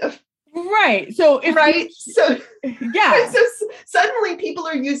passive. Right. So yeah. Right. So suddenly people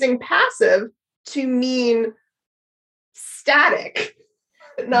are using passive to mean static,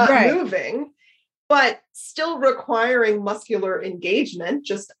 not moving, but still requiring muscular engagement,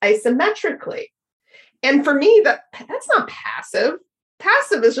 just isometrically. And for me, that's not passive.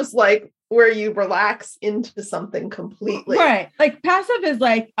 Passive is just like where you relax into something completely. Right. Like passive is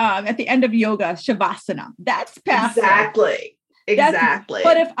like at the end of yoga, shavasana. That's passive. Exactly.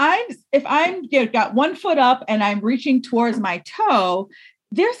 But if I'm got one foot up and I'm reaching towards my toe,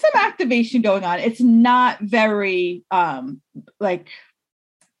 there's some activation going on. It's not very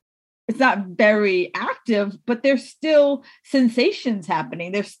it's not very active, but there's still sensations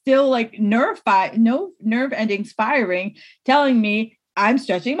happening. There's still like nerve endings firing, telling me I'm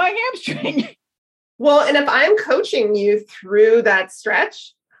stretching my hamstring. Well, and if I'm coaching you through that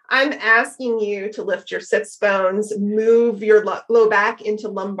stretch, I'm asking you to lift your sits bones, move your low back into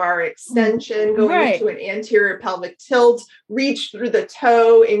lumbar extension, going into an anterior pelvic tilt, reach through the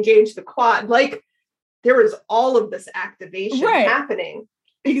toe, engage the quad. Like there is all of this activation happening.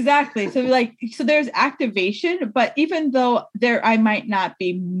 Exactly. So there's activation, but even though I might not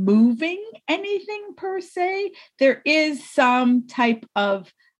be moving anything per se, there is some type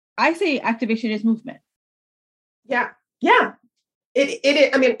of, I say activation is movement. Yeah. Yeah. It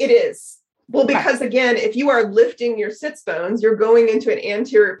is. Well, because again, if you are lifting your sits bones, you're going into an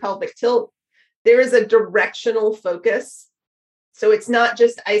anterior pelvic tilt. There is a directional focus. So it's not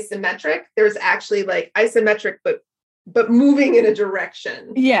just isometric. There's actually like isometric, but moving in a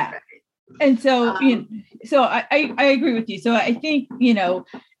direction. Yeah. Right? And so, so I agree with you. So I think,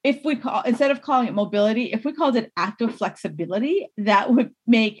 if we instead of calling it mobility, if we called it active flexibility, that would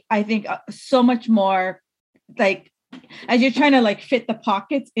make, I think, so much more like, as you're trying to like fit the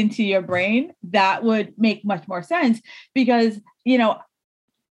pockets into your brain, that would make much more sense because,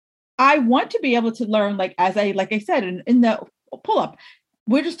 I want to be able to learn, like I said, in the pull up,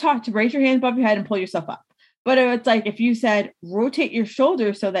 we're just taught to raise your hands above your head and pull yourself up. But it's like, if you said, rotate your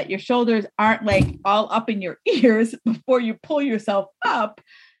shoulders so that your shoulders aren't like all up in your ears before you pull yourself up,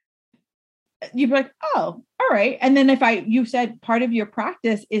 you'd be like, oh, all right. And then you said part of your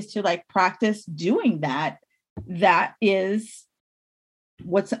practice is to like practice doing that. That is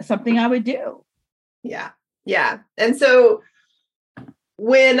what's something I would do. Yeah. Yeah. And so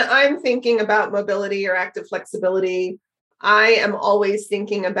when I'm thinking about mobility or active flexibility, I am always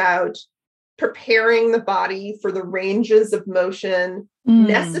thinking about preparing the body for the ranges of motion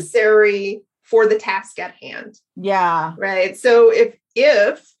necessary for the task at hand. Yeah. Right. So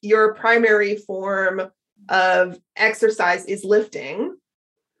if your primary form of exercise is lifting,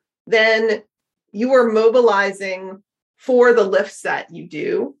 then you are mobilizing for the lifts that you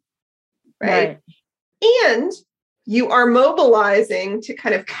do. Right. And you are mobilizing to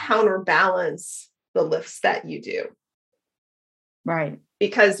kind of counterbalance the lifts that you do. Right.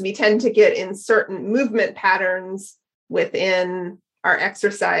 Because we tend to get in certain movement patterns within our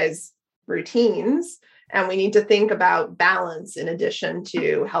exercise routines. And we need to think about balance in addition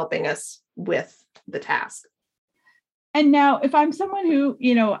to helping us with the task. And now if I'm someone who,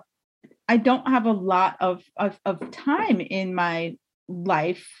 I don't have a lot of time in my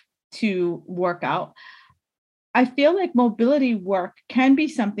life to work out, I feel like mobility work can be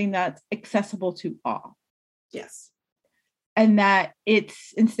something that's accessible to all. Yes. And that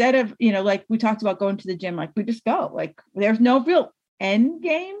it's instead of, like we talked about going to the gym, like we just go, like there's no real end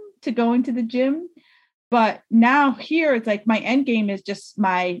game to going to the gym. But now here it's like my end game is just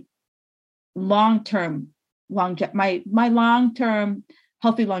my long-term my long-term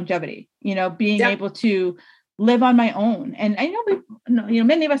healthy longevity, being able to live on my own. And I know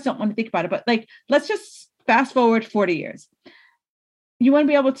many of us don't want to think about it, but like, let's just fast forward 40 years. You want to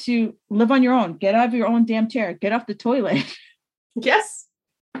be able to live on your own, get out of your own damn chair, get off the toilet. Yes.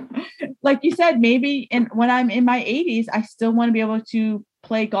 Like you said, maybe when I'm in my 80s, I still want to be able to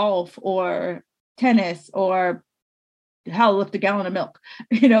play golf or tennis or hell, lift a gallon of milk,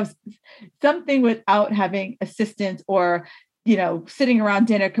 something without having assistance or, sitting around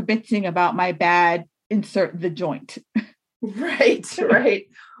dinner kibitzing about my bad, insert the joint. Right.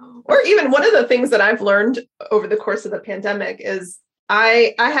 Or even one of the things that I've learned over the course of the pandemic is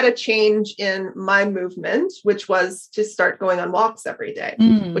I had a change in my movement, which was to start going on walks every day,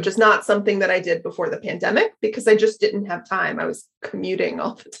 which is not something that I did before the pandemic because I just didn't have time. I was commuting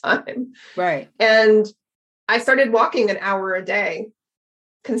all the time. Right. And I started walking an hour a day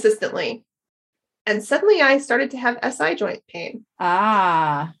consistently. And suddenly I started to have SI joint pain.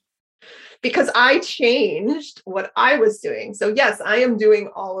 Ah. Because I changed what I was doing. So yes, I am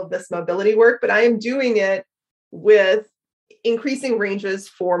doing all of this mobility work, but I am doing it with increasing ranges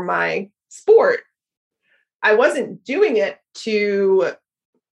for my sport. I wasn't doing it to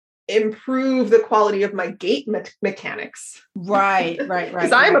improve the quality of my gait mechanics. Right.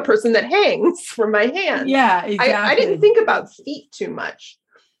 Because I'm a person that hangs from my hands. Yeah, exactly. I didn't think about feet too much.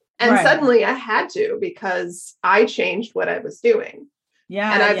 And suddenly I had to, because I changed what I was doing.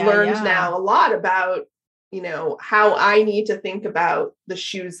 Yeah. And I've learned now a lot about, how I need to think about the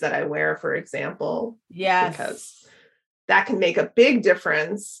shoes that I wear, for example. Yes. Because that can make a big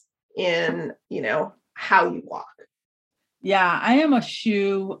difference in, how you walk. Yeah, I am a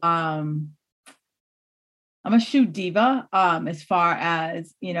shoe diva, as far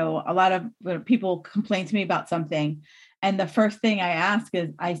as, a lot of people complain to me about something. And the first thing I ask is,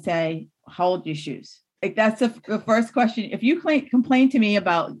 I say, how old are your shoes? Like, that's the first question. If you complain to me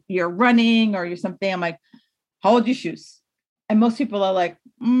about your running or your something, I'm like, how old are your shoes? And most people are like,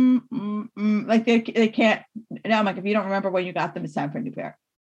 like they can't. And I'm like, if you don't remember when you got them, it's time for a new pair.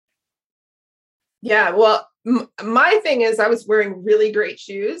 Yeah, well, my thing is I was wearing really great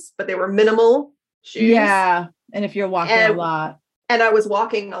shoes, but they were minimal shoes. Yeah, and if you're walking a lot. And I was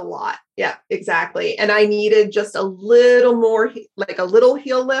walking a lot. Yeah, exactly. And I needed just a little more, like a little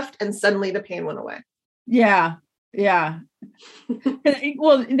heel lift, and suddenly the pain went away. Yeah. Well,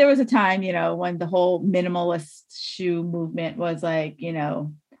 there was a time, when the whole minimalist shoe movement was like,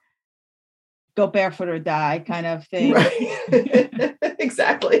 go barefoot or die kind of thing. Right.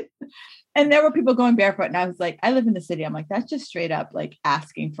 Exactly. And there were people going barefoot, and I was like, I live in the city. I'm like, that's just straight up like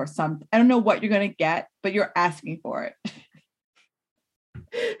asking for something. I don't know what you're going to get, but you're asking for it.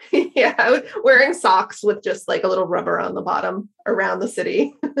 Yeah, I was wearing socks with just like a little rubber on the bottom around the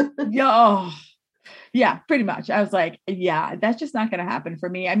city. Yeah, pretty much. I was like, yeah, that's just not going to happen for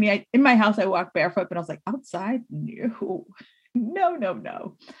me. I mean, in my house, I walk barefoot, but I was like, outside, no.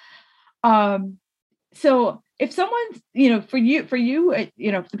 So if someone's, for you,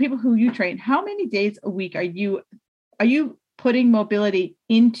 the people who you train, how many days a week are you putting mobility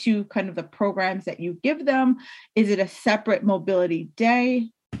into kind of the programs that you give them? Is it a separate mobility day?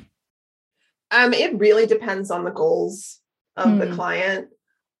 It really depends on the goals of the client.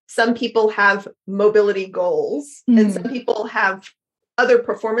 Some people have mobility goals, and some people have other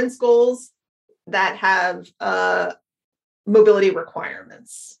performance goals that have mobility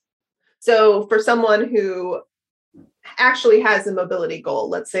requirements. So for someone who actually has a mobility goal,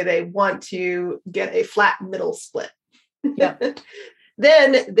 let's say they want to get a flat middle split,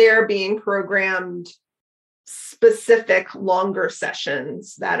 then they're being programmed specific longer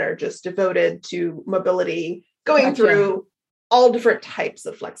sessions that are just devoted to mobility, going through all different types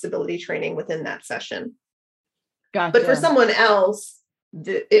of flexibility training within that session. But for someone else,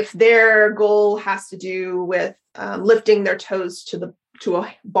 if their goal has to do with lifting their toes to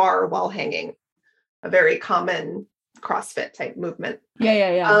a bar while hanging, a very common CrossFit type movement,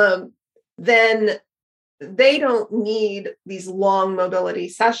 then they don't need these long mobility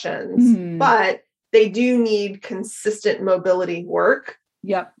sessions, but they do need consistent mobility work.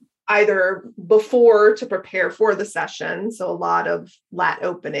 Either before to prepare for the session, so a lot of lat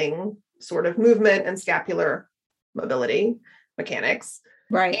opening sort of movement and scapular mobility mechanics,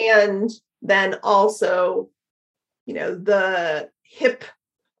 right? And then also, the hip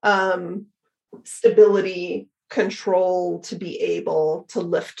stability control to be able to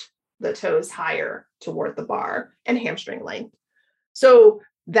lift the toes higher toward the bar, and hamstring length. So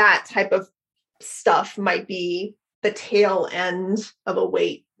that type of stuff might be the tail end of a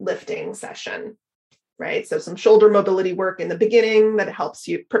weight lifting session, right? So some shoulder mobility work in the beginning that helps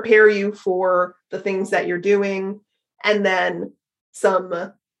you prepare you for the things that you're doing, and then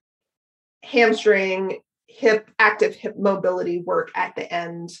some hamstring, active hip mobility work at the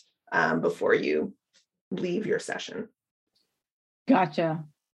end before you leave your session. Gotcha.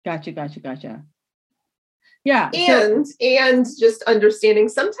 Yeah. And just understanding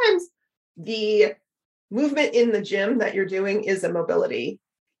sometimes the movement in the gym that you're doing is a mobility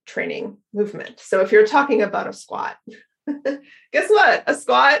training movement. So if you're talking about a squat, guess what? A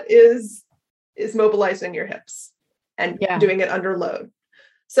squat is mobilizing your hips and doing it under load.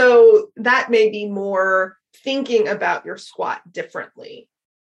 So that may be more thinking about your squat differently,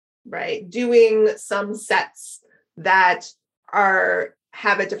 right? Doing some sets that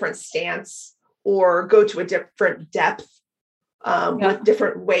have a different stance or go to a different depth with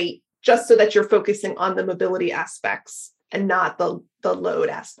different weight, just so that you're focusing on the mobility aspects and not the load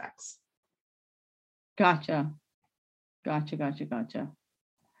aspects. Gotcha.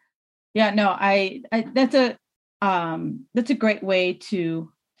 Yeah, no, that's a great way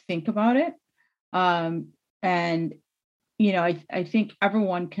to think about it. And I think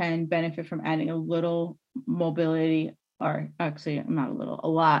everyone can benefit from adding a little mobility, or actually not a little, a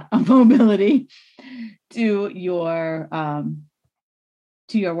lot of mobility to your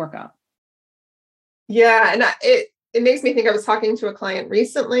workout. Yeah. And it makes me think, I was talking to a client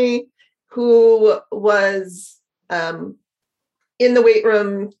recently who was in the weight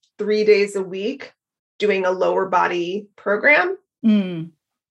room 3 days a week doing a lower body program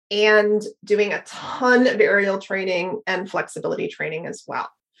and doing a ton of aerial training and flexibility training as well.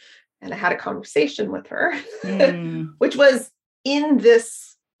 And I had a conversation with her, which was in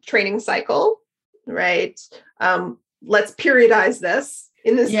this training cycle, right? Let's periodize this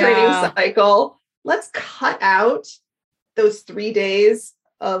in this training cycle. Let's cut out those 3 days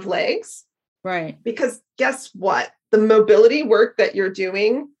of legs. Right. Because guess what? The mobility work that you're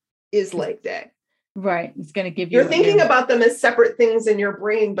doing is leg day. Right. It's going to give you. You're thinking about them as separate things in your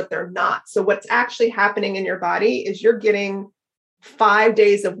brain, but they're not. So what's actually happening in your body is you're getting 5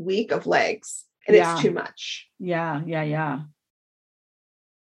 days a week of legs, and it's too much. Yeah.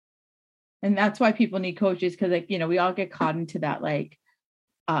 And that's why people need coaches, because we all get caught into that,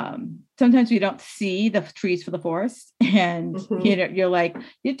 sometimes we don't see the trees for the forest, and you're like,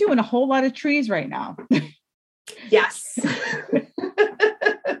 you're doing a whole lot of trees right now. Yes.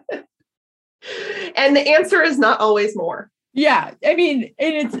 And the answer is not always more. Yeah. I mean,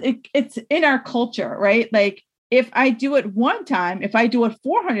 it's in our culture, right? Like, if I do it one time, if I do it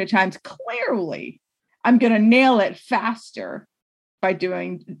 400 times, clearly I'm going to nail it faster by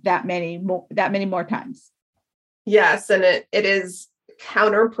doing that many more times. Yes. And it is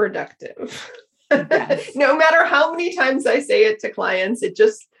counterproductive. Yes. No matter how many times I say it to clients,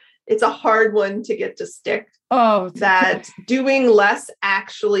 it's a hard one to get to stick. That doing less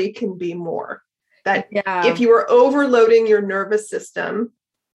actually can be more. That if you are overloading your nervous system,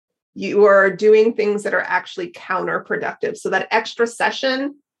 you are doing things that are actually counterproductive. So that extra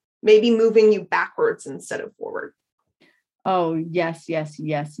session may be moving you backwards instead of forward. Oh, yes. Yeah.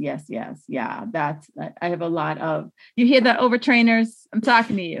 I have a lot of, you hear that, overtrainers? I'm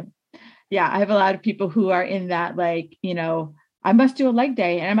talking to you. Yeah. I have a lot of people who are in that, I must do a leg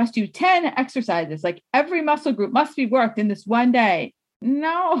day and I must do 10 exercises. Like, every muscle group must be worked in this one day.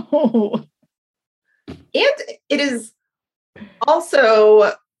 No. And it is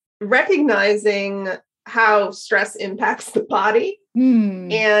also recognizing how stress impacts the body.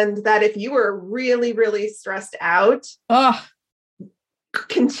 And that if you are really, really stressed out,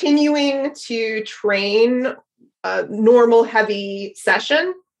 continuing to train a normal heavy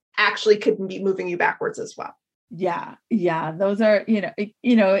session actually could be moving you backwards as well. Yeah. Those are,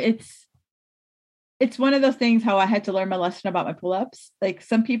 it's one of those things, how I had to learn my lesson about my pull-ups. Like,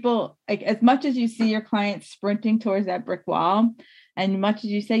 some people, as much as you see your clients sprinting towards that brick wall, and much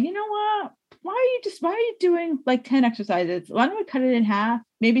as you say, you know what, why are you doing 10 exercises? Why don't we cut it in half?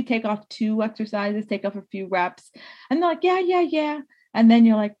 Maybe take off 2 exercises, take off a few reps. And they're like, yeah. And then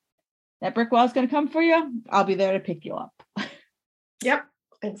you're like, that brick wall is going to come for you. I'll be there to pick you up. Yep,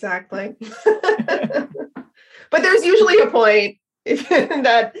 exactly. But there's usually a point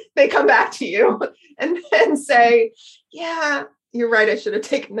that they come back to you and say, yeah, you're right, I should have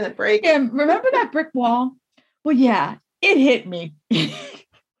taken that break. Yeah, remember that brick wall? Well, yeah, it hit me.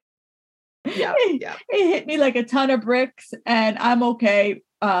 Yeah. It hit me like a ton of bricks, and I'm okay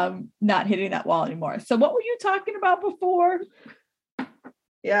not hitting that wall anymore. So what were you talking about before?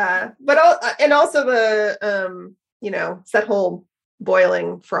 Yeah, but also the it's that whole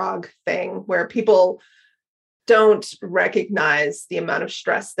boiling frog thing where people don't recognize the amount of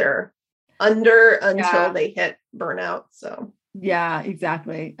stress they're under until they hit burnout. So yeah,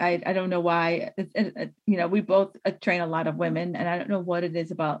 exactly. I don't know why. We both train a lot of women, and I don't know what it is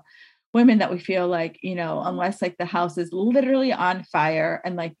about women that we feel like, unless the house is literally on fire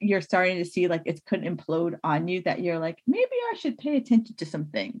and you're starting to see it could implode on you, that you're like, maybe I should pay attention to some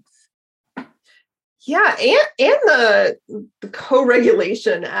things. Yeah. And the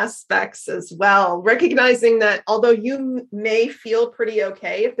co-regulation aspects as well, recognizing that although you may feel pretty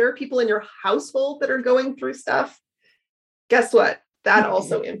okay, if there are people in your household that are going through stuff, guess what? That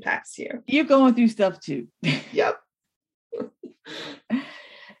also impacts you. You're going through stuff too. Yep.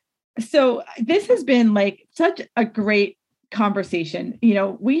 So this has been such a great conversation.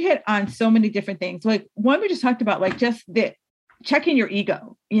 We hit on so many different things. One, we just talked about just the checking your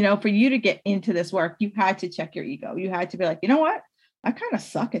ego. For you to get into this work, you had to check your ego. You had to be like, you know what? I kind of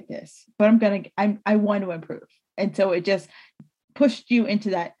suck at this, but I want to improve. And so it just pushed you into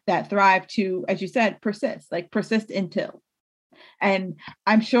that thrive to, as you said, persist until. And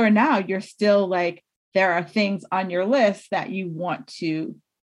I'm sure now you're still like, there are things on your list that you want to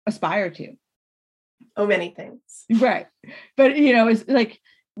aspire to. Oh, many things. Right. But, it's like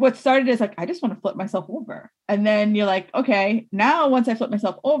what started as like, I just want to flip myself over. And then you're like, okay, now once I flip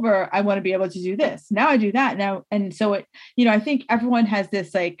myself over, I want to be able to do this. Now I do that now. And so I think everyone has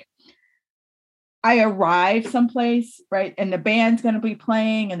this like, I arrive someplace, right? And the band's going to be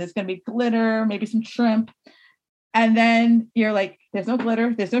playing and there's going to be glitter, maybe some shrimp. And then you're like, there's no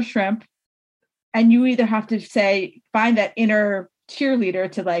glitter, there's no shrimp. And you either have to find that inner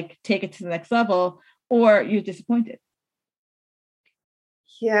cheerleader to like take it to the next level, or you're disappointed.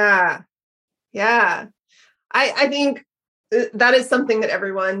 Yeah. Yeah. I think that is something that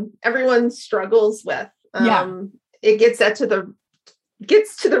everyone struggles with. It gets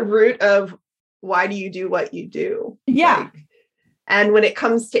to the root of why do you do what you do? Yeah. And when it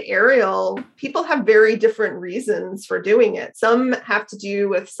comes to aerial, people have very different reasons for doing it. Some have to do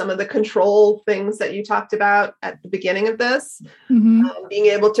with some of the control things that you talked about at the beginning of this. Mm-hmm. Being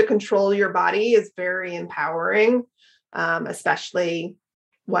able to control your body is very empowering, especially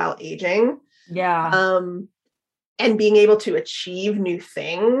while aging. Yeah. And being able to achieve new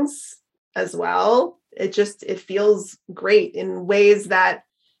things as well. It feels great in ways that,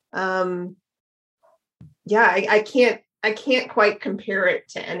 I can't quite compare it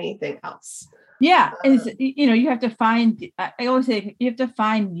to anything else. Yeah. You have to find, I always say you have to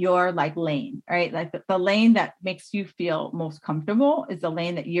find your like lane, right? Like the lane that makes you feel most comfortable is the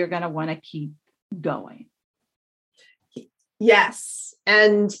lane that you're going to want to keep going. Yes.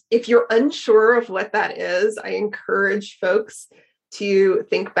 And if you're unsure of what that is, I encourage folks to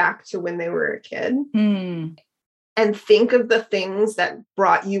think back to when they were a kid and think of the things that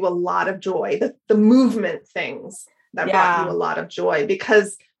brought you a lot of joy, the movement things that brought you a lot of joy.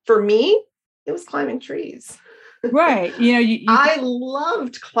 Because for me, it was climbing trees. Right. I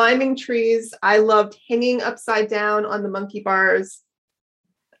loved climbing trees. I loved hanging upside down on the monkey bars.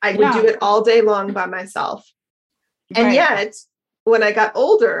 I would do it all day long by myself. And yet, when I got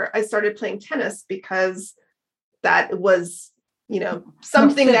older, I started playing tennis because that was,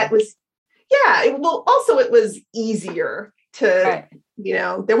 something that was, it was easier to,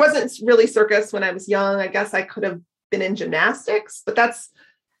 there wasn't really circus when I was young. I guess I could have been in gymnastics, but that's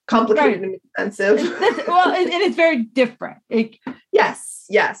complicated and expensive. And it's very different. Yes.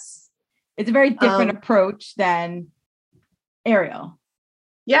 It's a very different approach than aerial.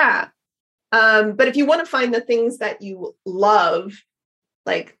 Yeah. But if you want to find the things that you love,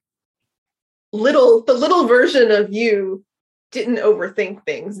 like the little version of you didn't overthink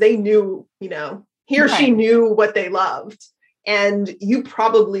things. They knew, he or she knew what they loved. And you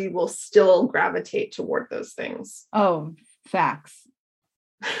probably will still gravitate toward those things. Oh, facts.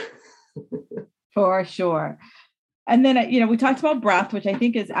 For sure. And then, we talked about breath, which I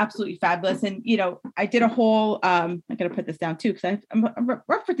think is absolutely fabulous. And, I did a whole, I'm going to put this down too, because I'm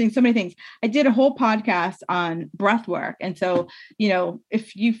referencing so many things. I did a whole podcast on breath work. And so,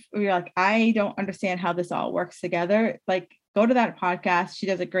 if you're like, I don't understand how this all works together, like go to that podcast. She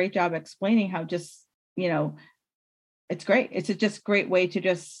does a great job explaining how just, it's great. It's just a great way to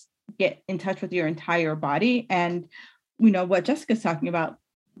just get in touch with your entire body. And, what Jessica's talking about,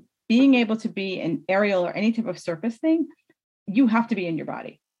 being able to be an aerial or any type of surface thing, you have to be in your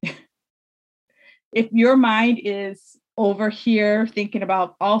body. If your mind is over here thinking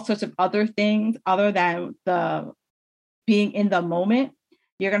about all sorts of other things other than the being in the moment,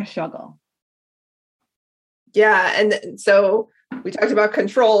 you're going to struggle. Yeah. And so we talked about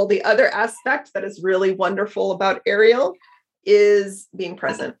control. The other aspect that is really wonderful about aerial is being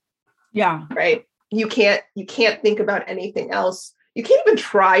present. Yeah. Right. You can't think about anything else. You can't even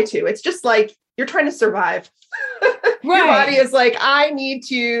try to. It's just like you're trying to survive. Your body is like, I need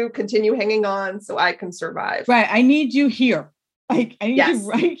to continue hanging on so I can survive. Right. I need you here. Like I need you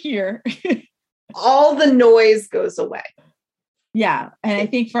right here. All the noise goes away. Yeah. And I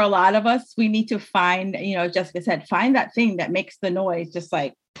think for a lot of us, we need to find, Jessica said, find that thing that makes the noise just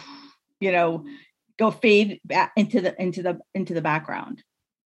like, go fade back into the background.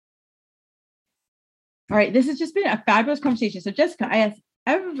 All right. This has just been a fabulous conversation. So Jessica, I asked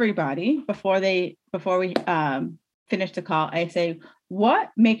everybody before we finish the call, I say,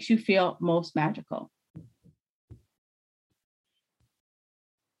 what makes you feel most magical?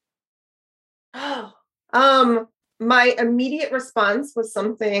 My immediate response was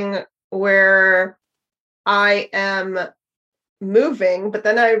something where I am moving, but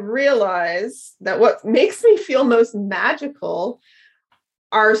then I realized that what makes me feel most magical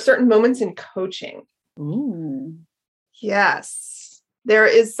are certain moments in coaching. Ooh. Yes. There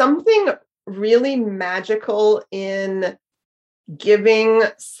is something really magical in giving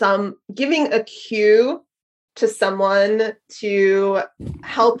a cue to someone to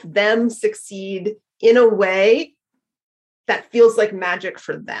help them succeed in a way that feels like magic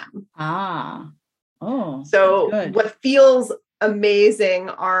for them. So what feels amazing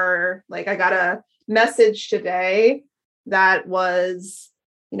are, like, I got a message today that was,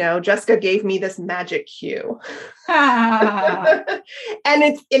 Jessica gave me this magic cue. And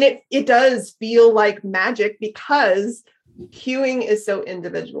it does feel like magic because cueing is so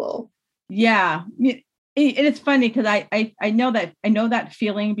individual. Yeah. And it's funny because I know that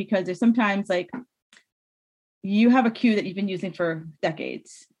feeling, because there's sometimes like you have a cue that you've been using for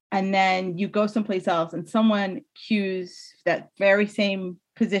decades, and then you go someplace else and someone cues that very same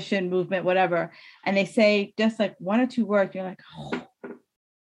position, movement, whatever, and they say just like one or two words, you're like, oh,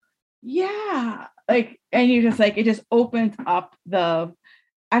 yeah, like, and you're just like, it just opens up the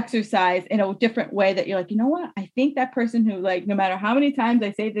exercise in a different way that you're like, you know what? I think that person who, like, no matter how many times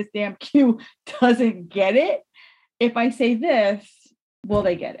I say this damn cue doesn't get it, if I say this, will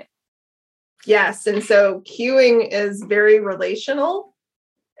they get it? Yes. And so cueing is very relational.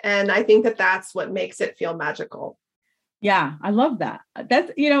 And I think that that's what makes it feel magical. Yeah, I love that.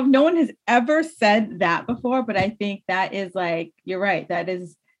 That's, no one has ever said that before, but I think that is like, you're right. That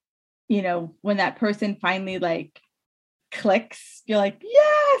is, when that person finally like clicks, you're like,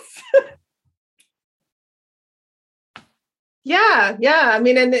 yes. Yeah. I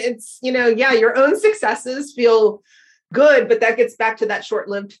mean, and it's, your own successes feel good, but that gets back to that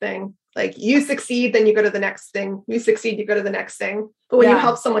short-lived thing. Like, you succeed, then you go to the next thing. You succeed, you go to the next thing. But when you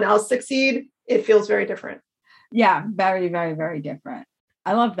help someone else succeed, it feels very different. Yeah, very, very, very different.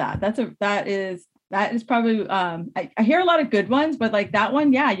 I love that. That is probably, I hear a lot of good ones, but like that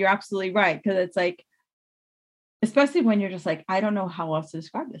one, yeah, you're absolutely right. Cause it's like, especially when you're just like, I don't know how else to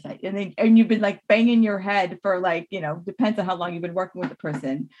describe this. And you've been like banging your head for like, depends on how long you've been working with the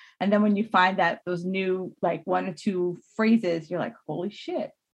person. And then when you find that those new, like one or two phrases, you're like, holy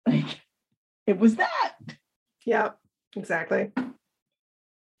shit, like it was that. Yeah, exactly.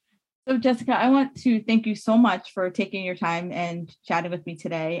 So Jessica, I want to thank you so much for taking your time and chatting with me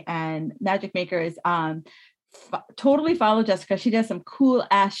today. And Magic Makers, totally follow Jessica. She does some cool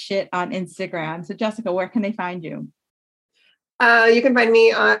ass shit on Instagram. So Jessica, where can they find you? You can find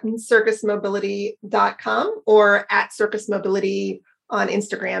me on circusmobility.com or at circusmobility on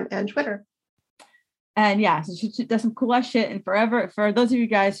Instagram and Twitter. And yeah, so she does some cool ass shit. And for those of you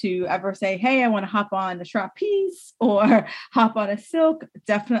guys who ever say, hey, I want to hop on the trapeze or hop on a silk,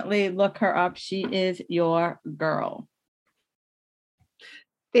 definitely look her up. She is your girl.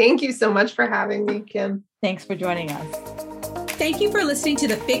 Thank you so much for having me, Kim. Thanks for joining us. Thank you for listening to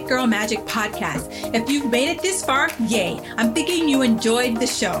the Fit Girl Magic podcast. If you've made it this far, yay. I'm thinking you enjoyed the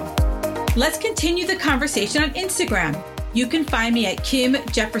show. Let's continue the conversation on Instagram. You can find me at Kim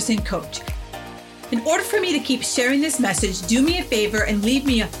Jefferson Coach. In order for me to keep sharing this message, do me a favor and leave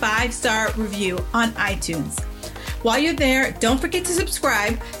me a 5-star review on iTunes. While you're there, don't forget to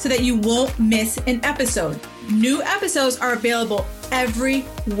subscribe so that you won't miss an episode. New episodes are available every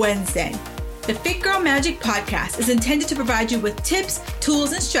Wednesday. The Fit Girl Magic podcast is intended to provide you with tips,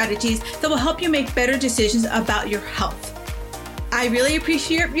 tools, and strategies that will help you make better decisions about your health. I really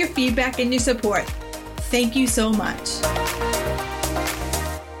appreciate your feedback and your support. Thank you so much.